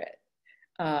after it.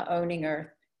 Owning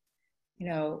Earth. You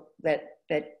know, that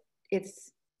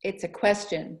it's a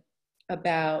question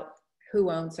about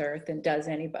who owns Earth and does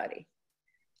anybody.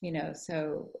 You know,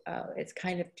 so it's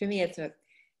kind of, to me,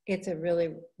 it's a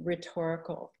really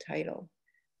rhetorical title,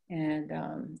 and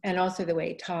also the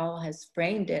way Tal has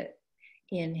framed it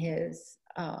in his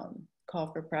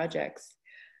call for projects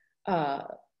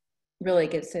really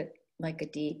gives it like a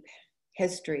deep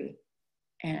history,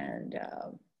 and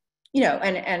you know,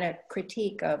 and a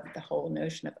critique of the whole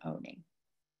notion of owning.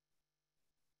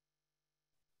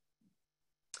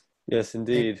 Yes,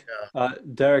 indeed.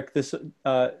 Derek, this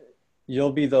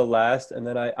you'll be the last, and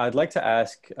then I'd like to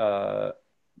ask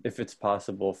if it's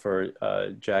possible for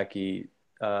Jackie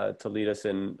to lead us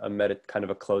in a kind of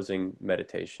a closing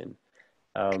meditation.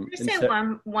 Can I say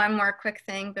one more quick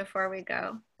thing before we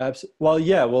go? Well,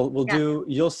 yeah, we'll do.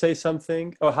 You'll say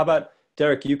something. Oh, how about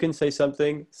Derek? You can say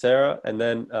something, Sarah, and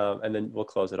then we'll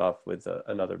close it off with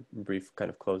another brief kind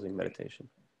of closing meditation.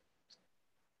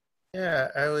 Yeah,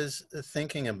 I was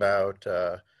thinking about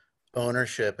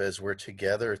ownership as we're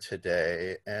together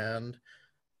today, and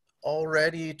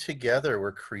already together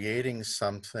we're creating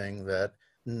something that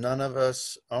none of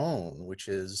us own, which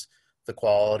is the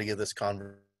quality of this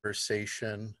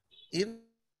conversation, even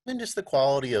just the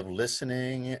quality of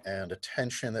listening and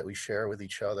attention that we share with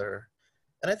each other.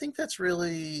 And I think that's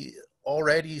really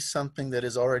already something that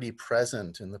is already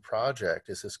present in the project,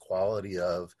 is this quality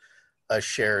of a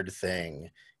shared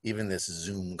thing, even this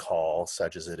Zoom call,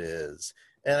 such as it is.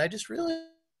 And I just really,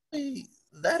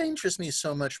 that interests me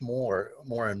so much more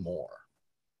and more.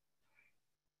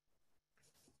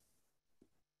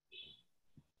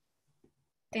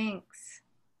 Thanks.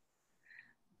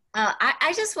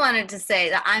 I just wanted to say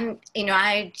that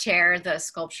I chair the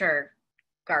sculpture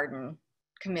garden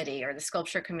committee, or the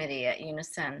sculpture committee at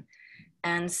Unison.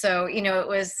 And so,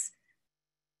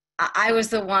 I was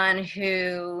the one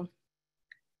who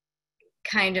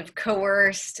kind of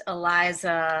coerced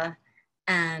Eliza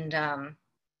and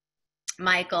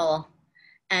Michael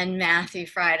and Matthew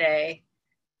Friday,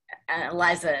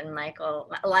 Eliza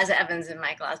Evans and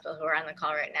Michael Aspel, who are on the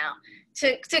call right now,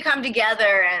 to come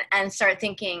together and start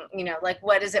thinking, you know, like,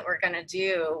 what is it we're going to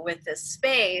do with this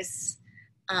space?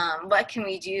 What can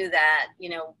we do that, you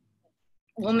know,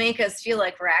 will make us feel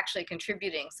like we're actually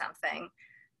contributing something?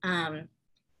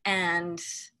 And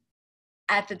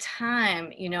at the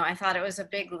time, you know, I thought it was a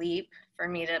big leap for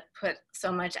me to put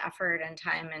so much effort and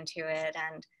time into it.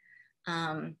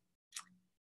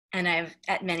 And I've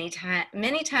many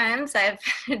times I've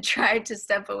tried to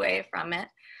step away from it,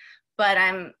 but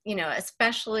I'm, you know,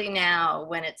 especially now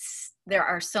when there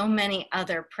are so many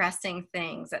other pressing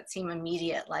things that seem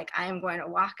immediate, like I'm going to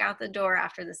walk out the door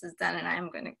after this is done and I'm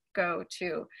going to go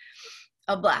to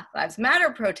a Black Lives Matter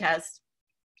protest.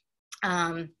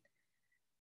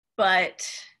 But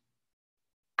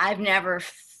I've never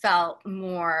felt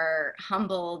more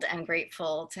humbled and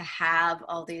grateful to have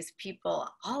all these people,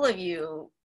 all of you,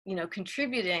 you know,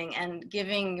 contributing and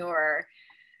giving your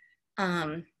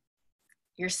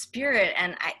spirit.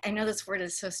 And I know this word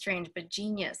is so strange, but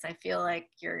genius. I feel like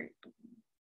you're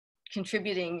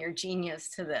contributing your genius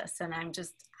to this. And I'm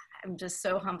just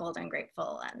so humbled and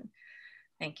grateful. And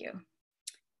thank you.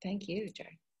 Thank you,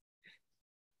 Jay.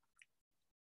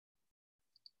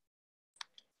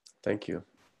 Thank you.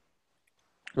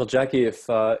 Well, Jackie,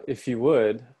 if you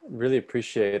would, really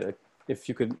appreciate it if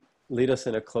you could lead us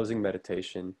in a closing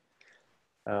meditation.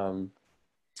 I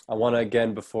want to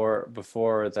again, before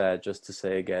that, just to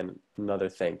say again, another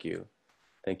thank you.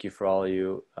 Thank you for all of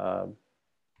you.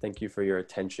 Thank you for your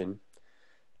attention.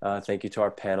 Thank you to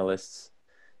our panelists.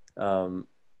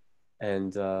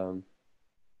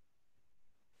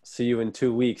 See you in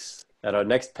 2 weeks at our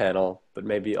next panel, but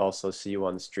maybe also see you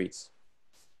on the streets.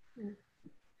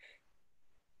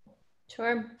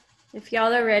 Sure. If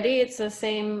y'all are ready, it's the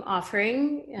same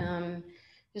offering.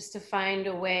 Just to find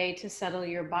a way to settle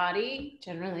your body.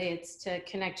 Generally, it's to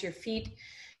connect your feet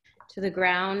to the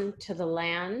ground, to the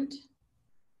land.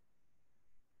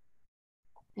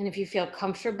 And if you feel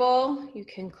comfortable, you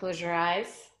can close your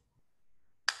eyes.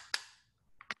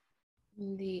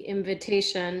 The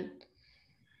invitation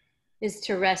is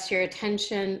to rest your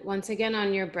attention once again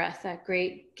on your breath, that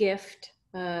great gift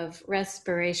of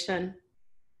respiration.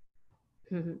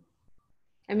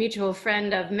 A mutual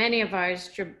friend of many of ours,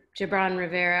 Gibran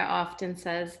Rivera, often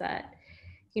says that,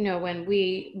 you know, when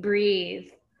we breathe,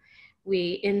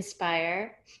 we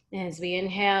inspire. As we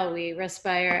inhale, we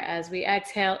respire. As we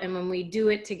exhale, and when we do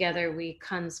it together, we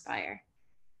conspire.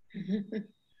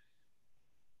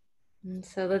 And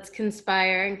so let's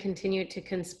conspire and continue to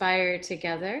conspire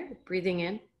together, breathing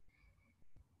in.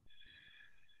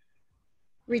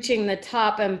 Reaching the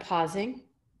top and pausing.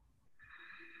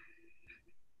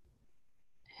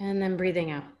 And then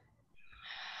breathing out.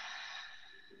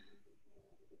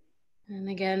 And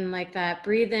again, like that,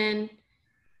 breathe in,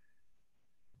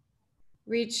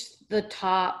 reach the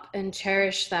top and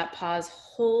cherish that pause.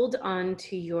 Hold on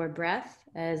to your breath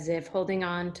as if holding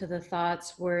on to the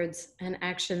thoughts, words, and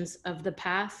actions of the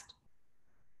past.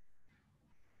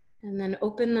 And then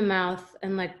open the mouth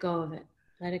and let go of it.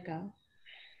 Let it go.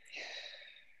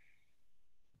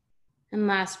 And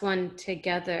last one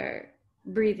together,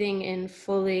 breathing in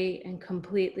fully and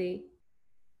completely.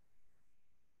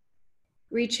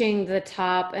 Reaching the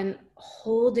top and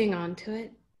holding on to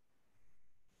it.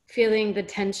 Feeling the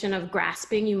tension of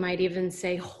grasping, you might even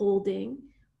say holding,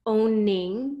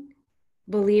 owning,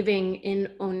 believing in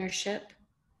ownership.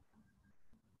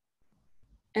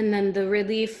 And then the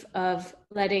relief of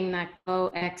letting that go,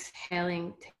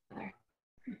 exhaling together.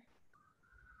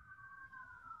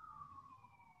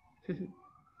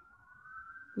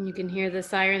 You can hear the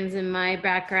sirens in my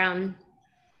background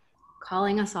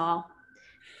calling us all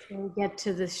to get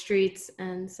to the streets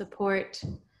and support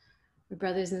our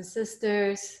brothers and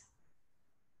sisters,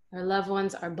 our loved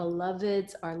ones, our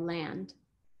beloveds, our land.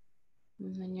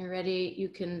 And when you're ready, you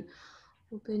can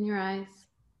open your eyes.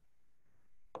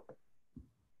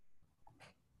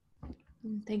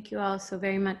 And thank you all so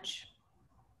very much.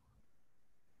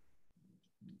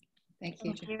 Thank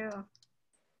you. Thank you.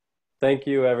 Thank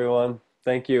you, everyone.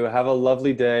 Thank you. Have a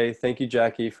lovely day. Thank you,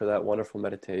 Jackie, for that wonderful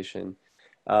meditation.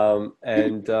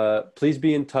 Please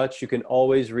be in touch. You can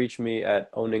always reach me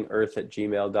at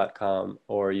owningearth@gmail.com,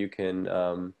 or you can,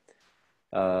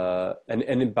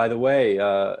 and by the way,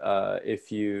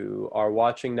 if you are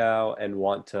watching now and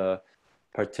want to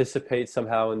participate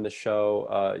somehow in the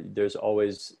show, there's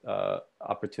always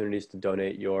opportunities to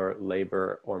donate your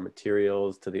labor or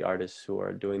materials to the artists who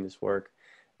are doing this work.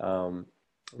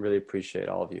 Really appreciate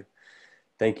all of you.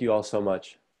 Thank you all so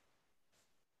much.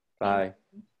 Bye.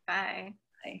 Bye.